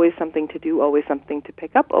 There's always something to do, always something to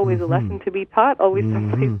pick up, always a lesson to be taught, always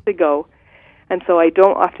someplace to go. And so I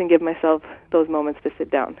don't often give myself those moments to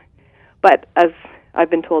sit down. But as I've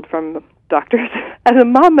been told from doctors, as a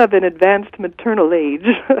mom of an advanced maternal age,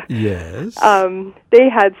 yes, they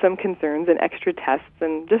had some concerns and extra tests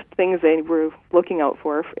and just things they were looking out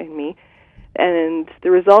for in me. And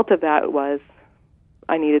the result of that was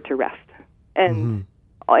I needed to rest. And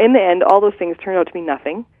in the end, all those things turned out to be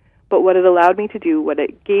nothing. But what it allowed me to do, what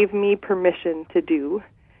it gave me permission to do,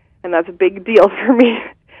 and that's a big deal for me,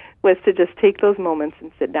 was to just take those moments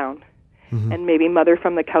and sit down and maybe mother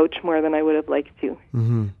from the couch more than I would have liked to.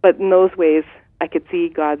 But in those ways, I could see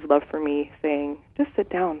God's love for me saying, just sit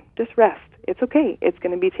down, just rest. It's okay. It's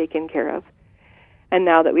going to be taken care of. And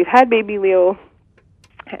now that we've had baby Leo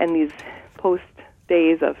and these post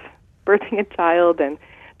days of birthing a child and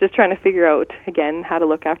just trying to figure out, again, how to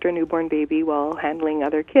look after a newborn baby while handling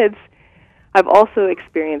other kids, I've also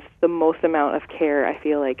experienced the most amount of care, I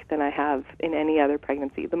feel like, than I have in any other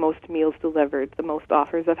pregnancy. The most meals delivered, the most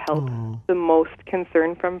offers of help, the most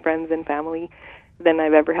concern from friends and family than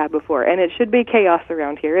I've ever had before. And it should be chaos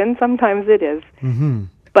around here, and sometimes it is,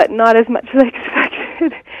 but not as much as I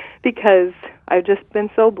expected, because I've just been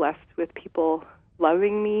so blessed with people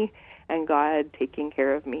loving me and God taking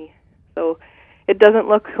care of me. So it doesn't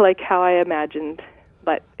look like how I imagined,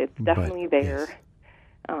 but it's definitely there. Yes.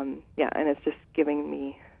 And it's just giving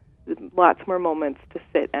me lots more moments to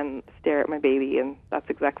sit and stare at my baby, and that's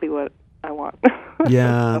exactly what I want.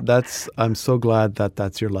 Yeah, I'm so glad that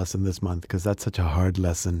that's your lesson this month, because that's such a hard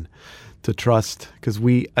lesson to trust. Because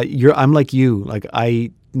I'm like you, like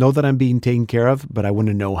I know that I'm being taken care of, but I want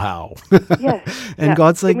to know how. Yes. And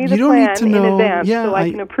God's like, give me you the don't need plan to know. in advance so I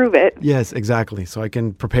can approve it. Yes, exactly. So I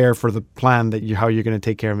can prepare for the plan that how you're going to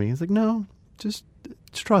take care of me. He's like, no, just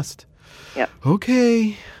trust. Yeah.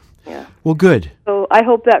 Okay. Yeah. Well, good. So I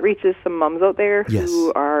hope that reaches some moms out there Yes.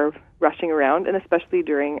 who are rushing around, and especially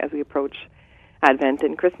as we approach Advent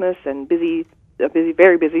and Christmas and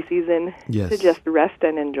very busy season, Yes. to just rest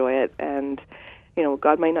and enjoy it. And,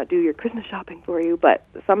 God might not do your Christmas shopping for you, but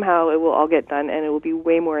somehow it will all get done, and it will be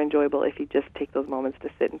way more enjoyable if you just take those moments to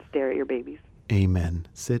sit and stare at your babies. Amen.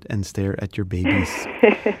 Sit and stare at your babies.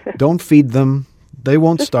 Don't feed them. They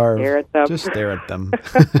won't Just starve. stare at them. Just stare at them.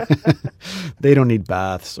 They don't need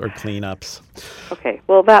baths or cleanups. Okay,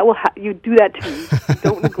 well, that will you do that too.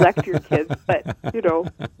 Don't neglect your kids, but,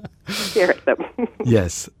 stare at them.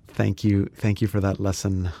 Yes. Thank you. Thank you for that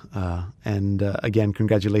lesson. And again,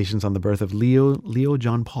 congratulations on the birth of Leo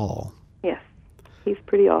John Paul. Yes, he's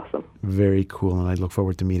pretty awesome. Very cool. And I look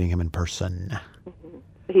forward to meeting him in person.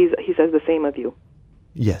 He says the same of you.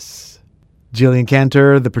 Yes. Jillian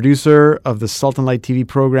Cantor, the producer of the Salt and Light TV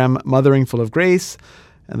program Mothering Full of Grace,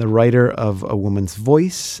 and the writer of A Woman's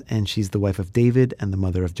Voice, and she's the wife of David and the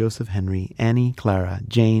mother of Joseph, Henry, Annie, Clara,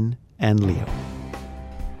 Jane, and Leo.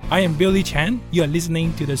 I am Billy Chan. You are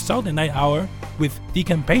listening to the Salt and Light Hour with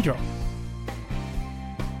Deacon Pedro.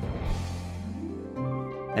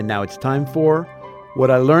 And now it's time for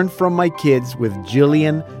What I Learned from My Kids with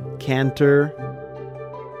Jillian Cantor.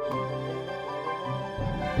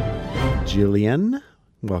 Jillian,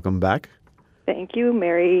 welcome back. Thank you.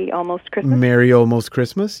 Merry almost Christmas. Merry almost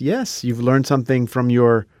Christmas. Yes, you've learned something from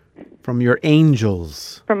your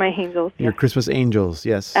angels. From my angels, Your yes. Christmas angels,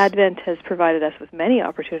 yes. Advent has provided us with many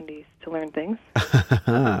opportunities to learn things.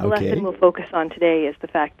 The lesson we'll focus on today is the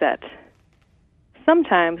fact that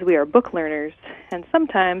sometimes we are book learners, and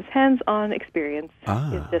sometimes hands-on experience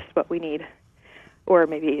is just what we need. Or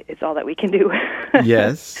maybe it's all that we can do.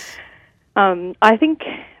 Yes. I think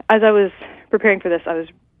as I was preparing for this, I was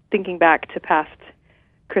thinking back to past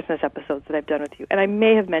Christmas episodes that I've done with you. And I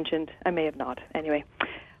may have mentioned, I may have not. Anyway,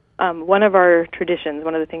 one of our traditions,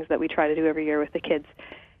 one of the things that we try to do every year with the kids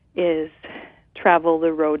is travel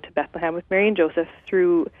the road to Bethlehem with Mary and Joseph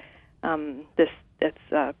through this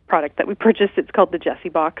product that we purchased. It's called the Jessie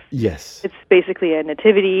Box. Yes. It's basically a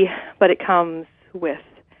nativity, but it comes with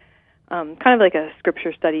kind of like a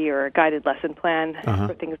scripture study or a guided lesson plan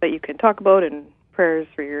for things that you can talk about and prayers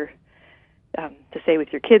for your to say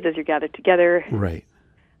with your kids as you're gathered together. Right.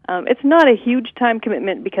 It's not a huge time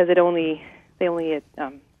commitment because we only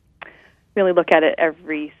look at it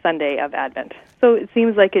every Sunday of Advent. So it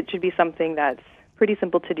seems like it should be something that's pretty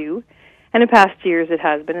simple to do. And in past years it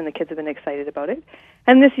has been, and the kids have been excited about it.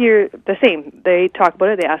 And this year, the same. They talk about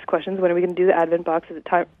it, they ask questions. When are we going to do the Advent box? Is it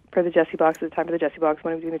time for the Jesse box? Is it time for the Jesse box?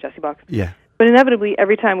 When are we doing the Jesse box? Yeah. But inevitably,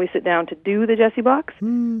 every time we sit down to do the Jesse box,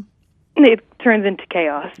 it turns into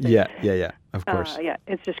chaos. Yeah, of course.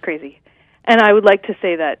 It's just crazy. And I would like to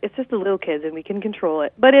say that it's just the little kids and we can control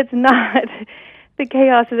it. But it's not. The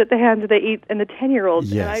chaos is at the hands of the 8 and the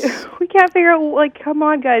 10-year-olds. Yes. And we can't figure out, come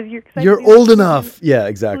on, guys. You're old enough. Yeah,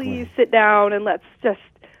 exactly. Please sit down and let's just...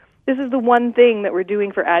 This is the one thing that we're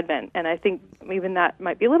doing for Advent. And I think even that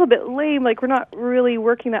might be a little bit lame. We're not really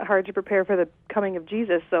working that hard to prepare for the coming of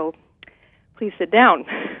Jesus. So please sit down.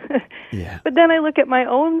 Yeah. But then I look at my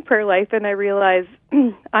own prayer life and I realize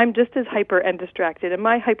I'm just as hyper and distracted. And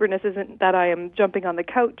my hyperness isn't that I am jumping on the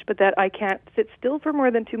couch, but that I can't sit still for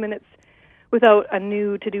more than 2 minutes without a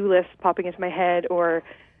new to-do list popping into my head or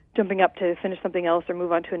jumping up to finish something else or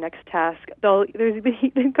move on to a next task. There's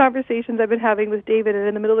been conversations I've been having with David, and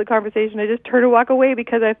in the middle of the conversation I just turn and walk away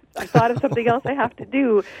because I thought of something else I have to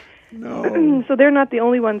do. No. So they're not the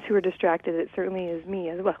only ones who are distracted. It certainly is me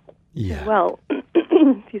as well. Yeah.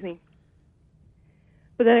 Excuse me.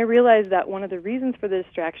 But then I realized that one of the reasons for the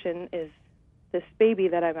distraction is this baby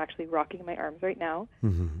that I'm actually rocking in my arms right now.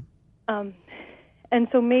 Mm-hmm. And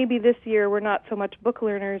so maybe this year we're not so much book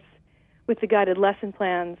learners with the guided lesson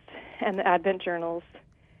plans and the Advent journals,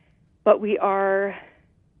 but we are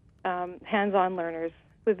hands-on learners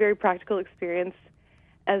with very practical experience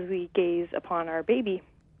as we gaze upon our baby.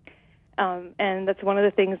 And that's one of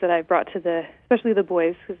the things that I've brought to especially the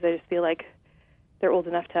boys, because I just feel like they're old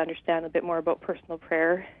enough to understand a bit more about personal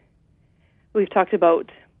prayer. We've talked about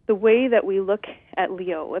the way that we look at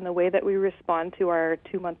Leo and the way that we respond to our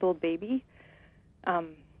 2-month-old baby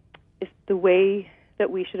is the way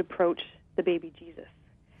that we should approach the baby Jesus.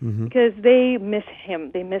 Mm-hmm. Because they miss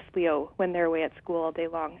him, they miss Leo when they're away at school all day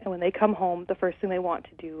long. And when they come home, the first thing they want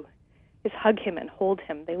to do is hug him and hold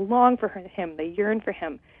him. They long for him, they yearn for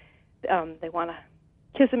him. They want to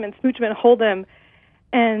kiss him and smooch him and hold him.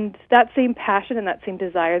 And that same passion and that same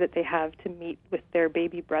desire that they have to meet with their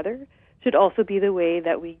baby brother should also be the way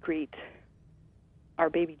that we greet our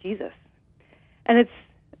baby Jesus. And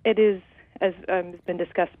it is, as has been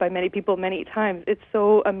discussed by many people many times, it's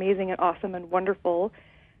so amazing and awesome and wonderful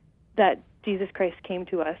that Jesus Christ came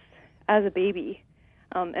to us as a baby,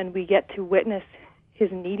 and we get to witness his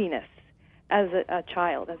neediness as a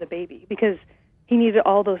child, as a baby, because he needed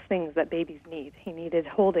all those things that babies need. He needed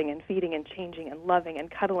holding and feeding and changing and loving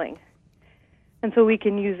and cuddling. And so we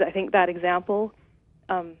can use, I think, that example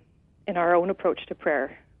in our own approach to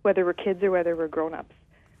prayer, whether we're kids or whether we're grown-ups.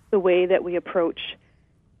 The way that we approach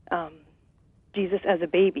Jesus as a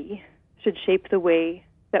baby should shape the way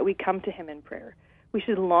that we come to him in prayer. We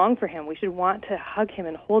should long for him. We should want to hug him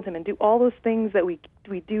and hold him and do all those things that we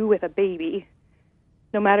do with a baby,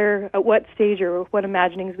 no matter at what stage or what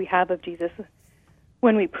imaginings we have of Jesus.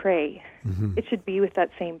 When we pray, mm-hmm. it should be with that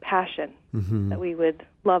same passion mm-hmm. that we would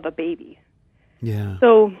love a baby. Yeah.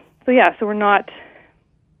 So we're not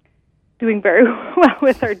doing very well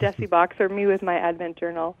with our Jesse box or me with my Advent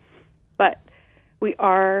journal, but we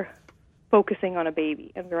are focusing on a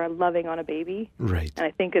baby and we're loving on a baby. Right. And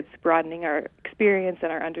I think it's broadening our experience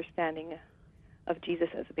and our understanding of Jesus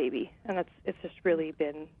as a baby. And it's just really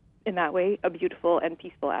been, in that way, a beautiful and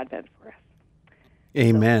peaceful Advent for us.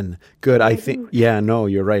 Amen. So, good. I think,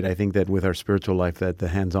 you're right. I think that with our spiritual life, that the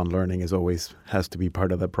hands-on learning has to be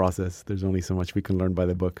part of the process. There's only so much we can learn by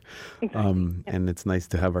the book. Exactly. And it's nice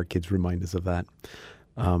to have our kids remind us of that.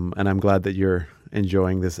 And I'm glad that you're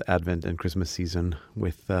enjoying this Advent and Christmas season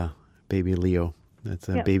with baby Leo.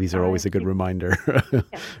 Babies are always a good reminder,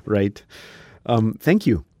 right? Thank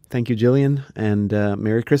you. Thank you, Jillian. And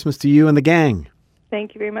Merry Christmas to you and the gang.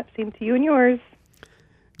 Thank you very much. Same to you and yours.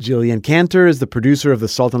 Jillian Cantor is the producer of the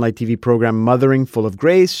Salt and Light TV program Mothering Full of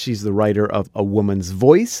Grace. She's the writer of A Woman's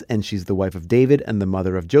Voice, and she's the wife of David and the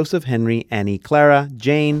mother of Joseph, Henry, Annie, Clara,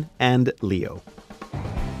 Jane, and Leo.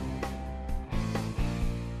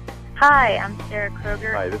 Hi, I'm Sarah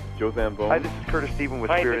Kroger. Hi, this is Joe Zamboni. Hi, this is Curtis Stephen with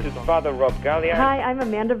Spirit. Hi, this is Father Rob Galliard. Hi, I'm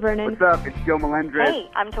Amanda Vernon. What's up? It's Joe Melendres. Hey,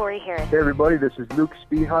 I'm Tori Harris. Hey, everybody, this is Luke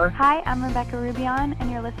Spihar. Hi, I'm Rebecca Rubion, and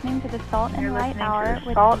you're listening to the Salt and Light Hour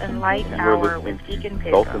with Salt and Light Hour with Deacon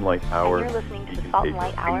Pedro. Salt and Light Hour. And you're listening to the Salt and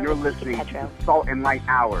Light Hour with Deacon Pedro. Salt and Light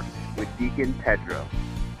Hour with Deacon Pedro.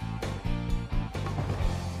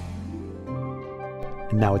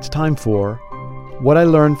 And now it's time for What I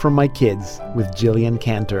Learned from My Kids with Jillian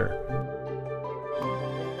Cantor.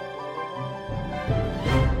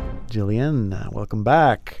 Jillian, welcome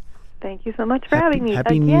back. Thank you so much for having me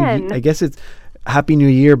Happy again. New I guess it's Happy New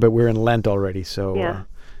Year, but we're in Lent already, so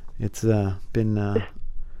it's been...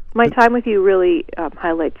 My time with you really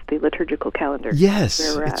highlights the liturgical calendar. Yes,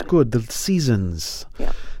 it's good. The seasons.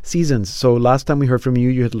 Yeah. Seasons. So last time we heard from you,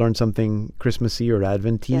 you had learned something Christmassy or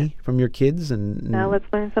Adventy from your kids, and now let's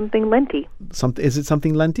learn something Lenty. Is it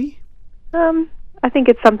something Lenty? I think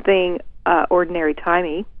it's something ordinary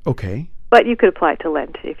timey. Okay. But you could apply it to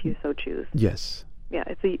Lent if you so choose. Yes. Yeah,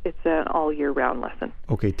 it's an all year round lesson.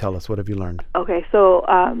 Okay, tell us, what have you learned? Okay, so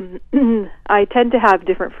I tend to have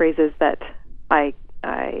different phrases that I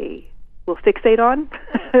will fixate on.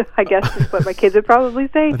 I guess is what my kids would probably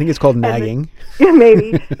say. I think it's called nagging.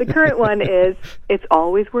 Maybe. The current one is, it's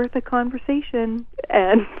always worth a conversation.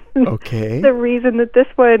 And the reason that this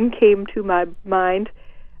one came to my mind,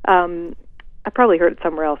 I probably heard it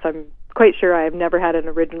somewhere else. I'm quite sure I have never had an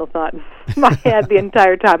original thought in my head the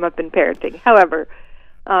entire time I've been parenting. However,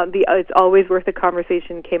 it's always worth a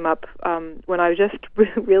conversation came up when I just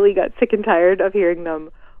really got sick and tired of hearing them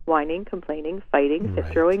whining, complaining, fighting, fit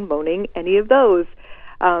throwing, moaning, any of those.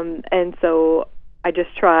 And so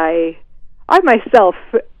I myself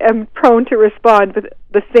am prone to respond with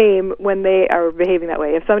the same when they are behaving that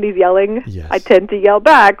way. If somebody's yelling, I tend to yell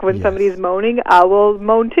back. When somebody's moaning, I will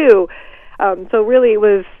moan too. So really it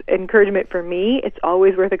was encouragement for me. It's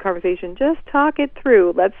always worth a conversation. Just talk it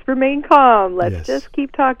through. Let's remain calm. Let's just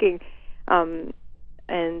keep talking. And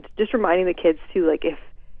just reminding the kids too, like,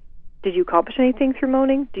 did you accomplish anything through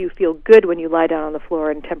moaning? Do you feel good when you lie down on the floor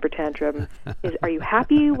and temper tantrum? Are you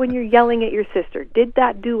happy when you're yelling at your sister? Did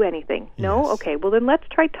that do anything? No? Okay, well then let's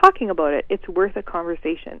try talking about it. It's worth a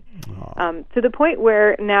conversation. To the point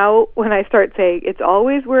where now when I start saying it's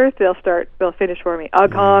always worth, they'll finish for me, a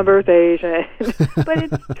conversation. But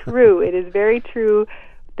it's true. It is very true.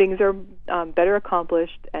 Things are better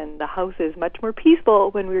accomplished, and the house is much more peaceful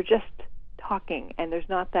when we're just talking, and there's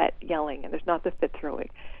not that yelling, and there's not the fit throwing.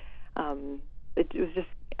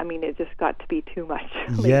 It just got to be too much.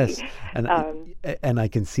 Yes, and I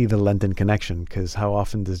can see the Lenten connection, because how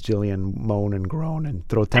often does Jillian moan and groan and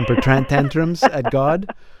throw temper tantrums at God?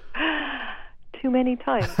 Too many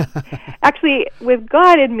times. Actually, with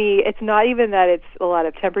God and me, it's not even that it's a lot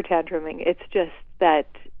of temper tantruming. It's just that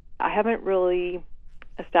I haven't really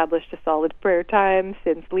established a solid prayer time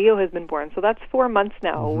since Leo has been born. So that's 4 months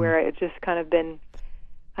now where it's just kind of been,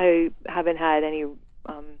 I haven't had any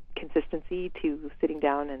consistency to sitting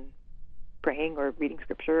down and praying or reading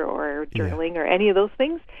scripture or journaling or any of those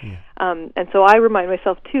things. And so I remind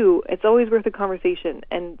myself too, it's always worth a conversation.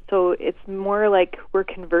 And so it's more like we're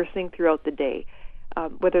conversing throughout the day,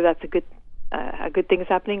 whether that's a good thing is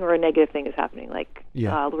happening or a negative thing is happening. Like,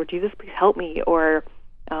 Lord Jesus, please help me, or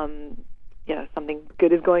something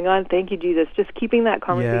good is going on. Thank you, Jesus. Just keeping that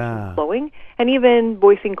conversation flowing, and even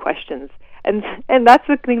voicing questions. And that's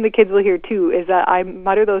the thing the kids will hear too, is that I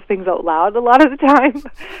mutter those things out loud a lot of the time.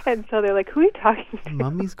 And so they're like, who are you talking to?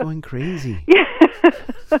 Mommy's going crazy.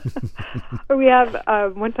 Or we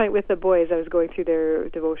have one time with the boys, I was going through their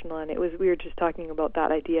devotional, and we were just talking about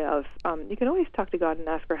that idea of you can always talk to God and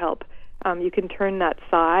ask for help. You can turn that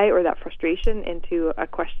sigh or that frustration into a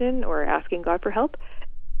question or asking God for help.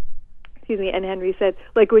 Excuse me. And Henry said,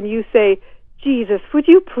 like, when you say, Jesus, would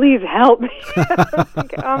you please help me?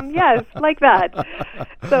 Yes, like that.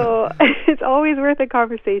 So it's always worth a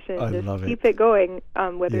conversation. Just keep it going,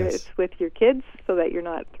 whether it's with your kids so that you're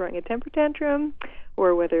not throwing a temper tantrum,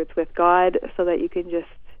 or whether it's with God so that you can just,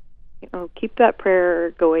 keep that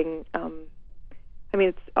prayer going.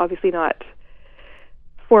 It's obviously not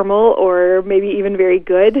formal or maybe even very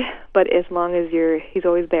good, but as long as he's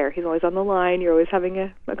always there, he's always on the line, you're always having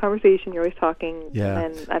a conversation, you're always talking,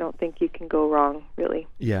 and I don't think you can go wrong, really.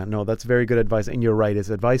 Yeah, no, that's very good advice, and you're right, it's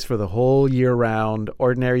advice for the whole year round,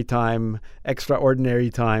 ordinary time, extraordinary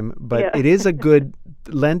time, but it is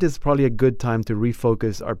Lent is probably a good time to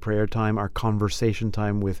refocus our prayer time, our conversation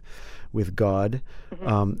time with God.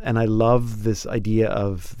 And I love this idea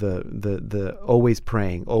of the always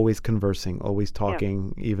praying, always conversing, always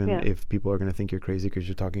talking, even if people are going to think you're crazy because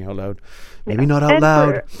you're talking out loud. Maybe not out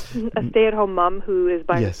loud. For a stay-at-home mom who is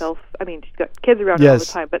by herself, she's got kids around all the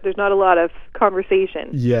time, but there's not a lot of conversation.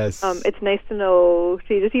 Yes. It's nice to know,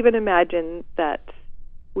 just even imagine that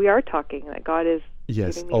we are talking, that God is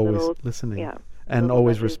giving me always listening. And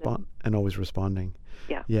always responding.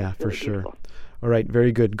 Yeah, for sure. Beautiful. All right,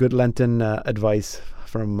 very good. Good Lenten advice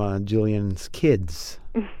from Jillian's kids.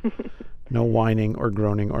 No whining or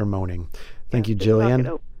groaning or moaning. Thank you,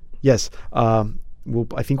 Jillian. Yes,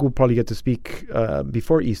 I think we'll probably get to speak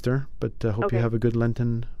before Easter, but hope you have a good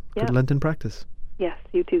Lenten practice. Yes,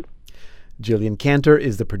 you too. Jillian Cantor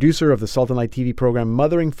is the producer of the Salt and Light TV program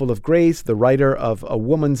Mothering Full of Grace, the writer of A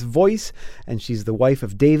Woman's Voice, and she's the wife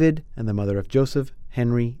of David and the mother of Joseph,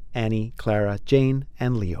 Henry, Annie, Clara, Jane,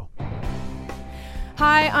 and Leo.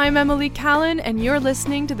 Hi, I'm Emily Callan, and you're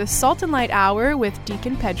listening to the Salt and Light Hour with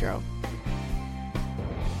Deacon Pedro.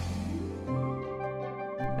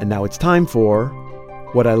 And now it's time for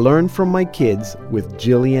What I Learned from My Kids with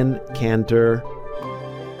Jillian Cantor.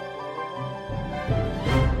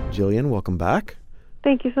 Jillian, welcome back.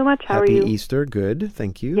 Thank you so much. How Happy are you? Happy Easter. Good.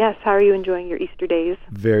 Thank you. Yes. How are you enjoying your Easter days?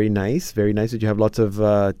 Very nice. Very nice. Did you have lots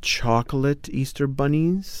of chocolate Easter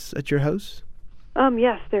bunnies at your house?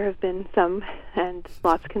 Yes, there have been some, and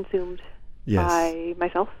lots consumed by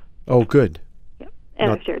myself. Oh, good. Yeah.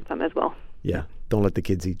 And I've shared some as well. Yeah. Don't let the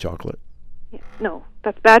kids eat chocolate. Yeah. No,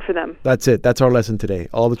 that's bad for them. That's it. That's our lesson today.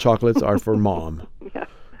 All the chocolates are for mom. Yes.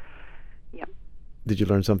 Yeah. Did you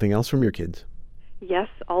learn something else from your kids? Yes,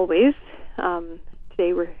 always.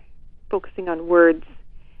 Today we're focusing on words.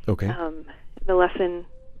 Okay. The lesson,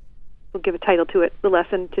 we'll give a title to it. The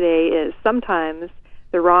lesson today is sometimes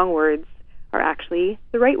the wrong words are actually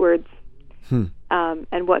the right words.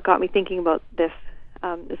 And what got me thinking about this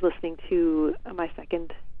is listening to my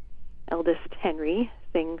second eldest, Henry,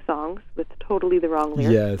 sing songs with totally the wrong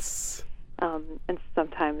lyrics. Yes. And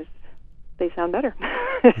sometimes they sound better.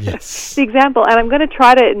 Yes. The example, and I'm going to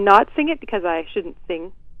try to not sing it because I shouldn't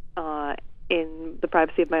sing in the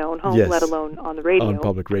privacy of my own home, let alone on the radio. On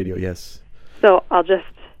public radio, yes. So I'll just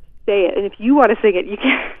say it, and if you want to sing it, you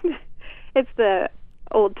can. It's the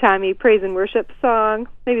old-timey praise and worship song.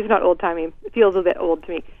 Maybe it's not old-timey. It feels a bit old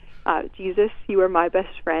to me. Jesus, you are my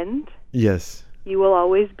best friend. Yes. You will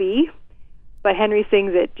always be. But Henry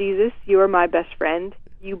sings it, Jesus, you are my best friend.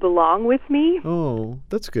 You belong with me. Oh,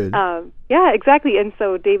 that's good. Yeah, exactly. And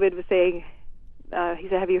so David was saying, he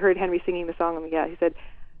said, have you heard Henry singing the song? Yeah. He said,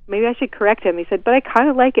 maybe I should correct him. He said, but I kind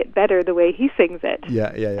of like it better the way he sings it.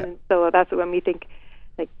 Yeah. And so that's when we think,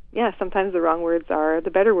 like, yeah, sometimes the wrong words are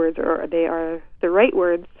the better words, or they are the right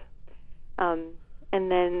words. And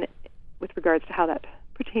then with regards to how that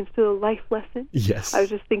pertains to a life lesson, yes, I was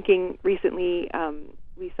just thinking recently,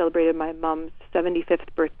 we celebrated my mom's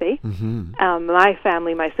 75th birthday. My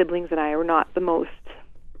family, my siblings and I, are not the most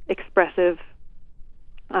expressive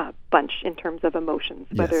bunch in terms of emotions,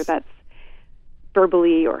 whether that's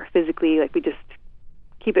verbally or physically. Like, we just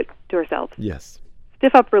keep it to ourselves. Yes.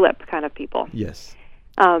 Stiff upper lip kind of people. Yes.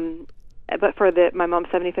 But for my mom's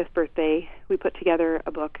 75th birthday, we put together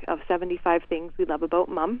a book of 75 things we love about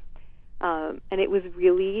Mom. And it was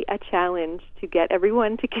really a challenge to get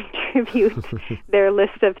everyone to contribute their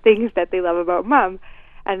list of things that they love about Mom.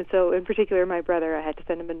 And so, in particular, my brother, I had to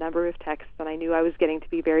send him a number of texts, and I knew I was getting to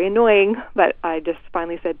be very annoying, but I just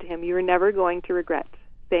finally said to him, you are never going to regret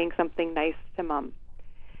saying something nice to Mom.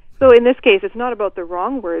 So in this case, it's not about the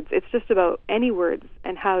wrong words, it's just about any words,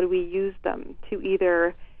 and how do we use them to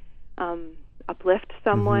either uplift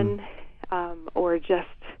someone or just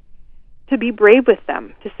to be brave with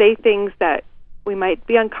them, to say things that we might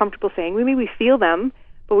be uncomfortable saying. Maybe we feel them,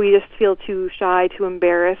 but we just feel too shy, too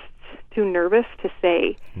embarrassed, too nervous to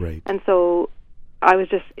say. Right. And so I was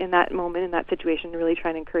just in that moment, in that situation, really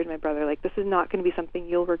trying to encourage my brother, like, this is not going to be something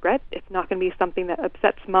you'll regret. It's not going to be something that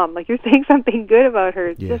upsets Mom. Like, you're saying something good about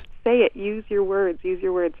her. Yeah. Just say it. Use your words. Use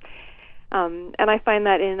your words. And I find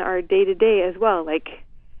that in our day-to-day as well. Like,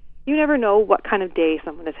 you never know what kind of day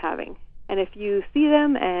someone is having. And if you see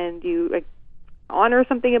them and you honor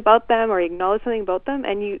something about them or acknowledge something about them,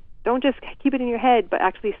 and you don't just keep it in your head, but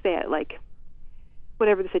actually say it, like,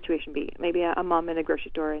 whatever the situation be. Maybe a mom in a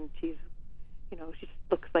grocery store, and she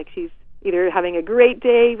looks like she's either having a great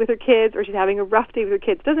day with her kids or she's having a rough day with her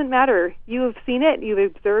kids. Doesn't matter. You have seen it.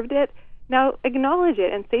 You've observed it. Now acknowledge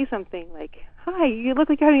it and say something like, hi, you look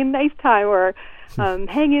like you're having a nice time, or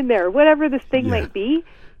hang in there, whatever this thing might be.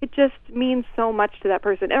 It just means so much to that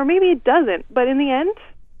person. Or maybe it doesn't, but in the end,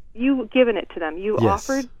 you've given it to them. You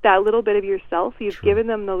offered that little bit of yourself. You've given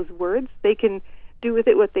them those words. They can do with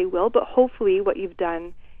it what they will, but hopefully what you've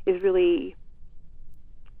done is really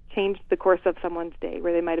changed the course of someone's day,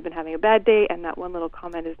 where they might have been having a bad day, and that one little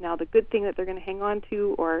comment is now the good thing that they're going to hang on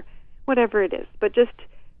to, or whatever it is. But just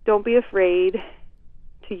don't be afraid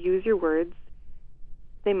to use your words.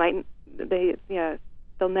 They'll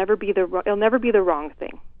never be the wrong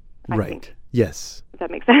thing. I think. Yes. Does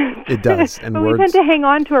that make sense? It does. And but words, we tend to hang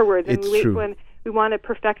on to our words, and it's we wait true. when we want to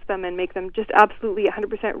perfect them and make them just absolutely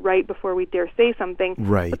 100% right before we dare say something.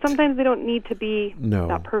 Right. But sometimes they don't need to be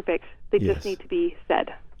that perfect. They just need to be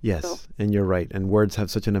said. Yes, and you're right. And words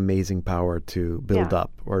have such an amazing power to build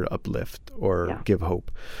up or uplift or give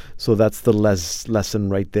hope. So that's the lesson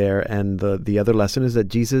right there. And the other lesson is that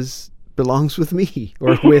Jesus belongs with me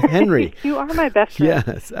or with Henry. You are my best friend.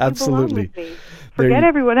 Yes, absolutely. You belong with me. Forget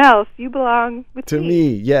everyone else. You belong with me. To me,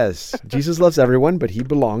 yes. Jesus loves everyone, but he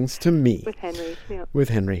belongs to me. With Henry. Yeah. With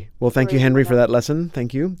Henry. Well, thank you, Henry, for that lesson.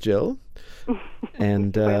 Thank you, Jill.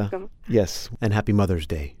 And yes, and happy Mother's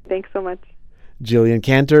Day. Thanks so much. Jillian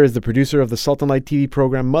Cantor is the producer of the Salt and Light TV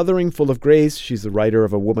program Mothering Full of Grace. She's the writer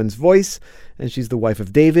of A Woman's Voice, and she's the wife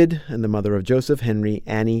of David and the mother of Joseph, Henry,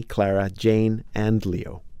 Annie, Clara, Jane, and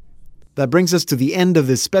Leo. That brings us to the end of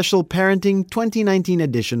this special Parenting 2019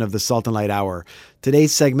 edition of the Salt and Light Hour.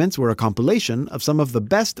 Today's segments were a compilation of some of the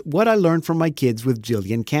best What I Learned from My Kids with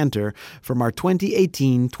Jillian Cantor from our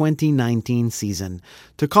 2018-2019 season.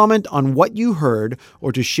 To comment on what you heard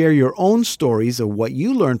or to share your own stories of what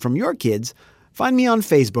you learned from your kids, find me on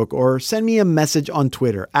Facebook or send me a message on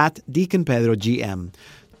Twitter at Deacon Pedro GM.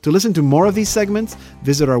 To listen to more of these segments,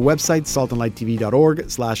 visit our website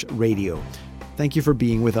saltandlighttv.org/radio. Thank you for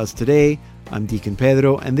being with us today. I'm Deacon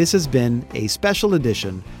Pedro, and this has been a special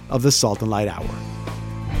edition of the Salt and Light Hour.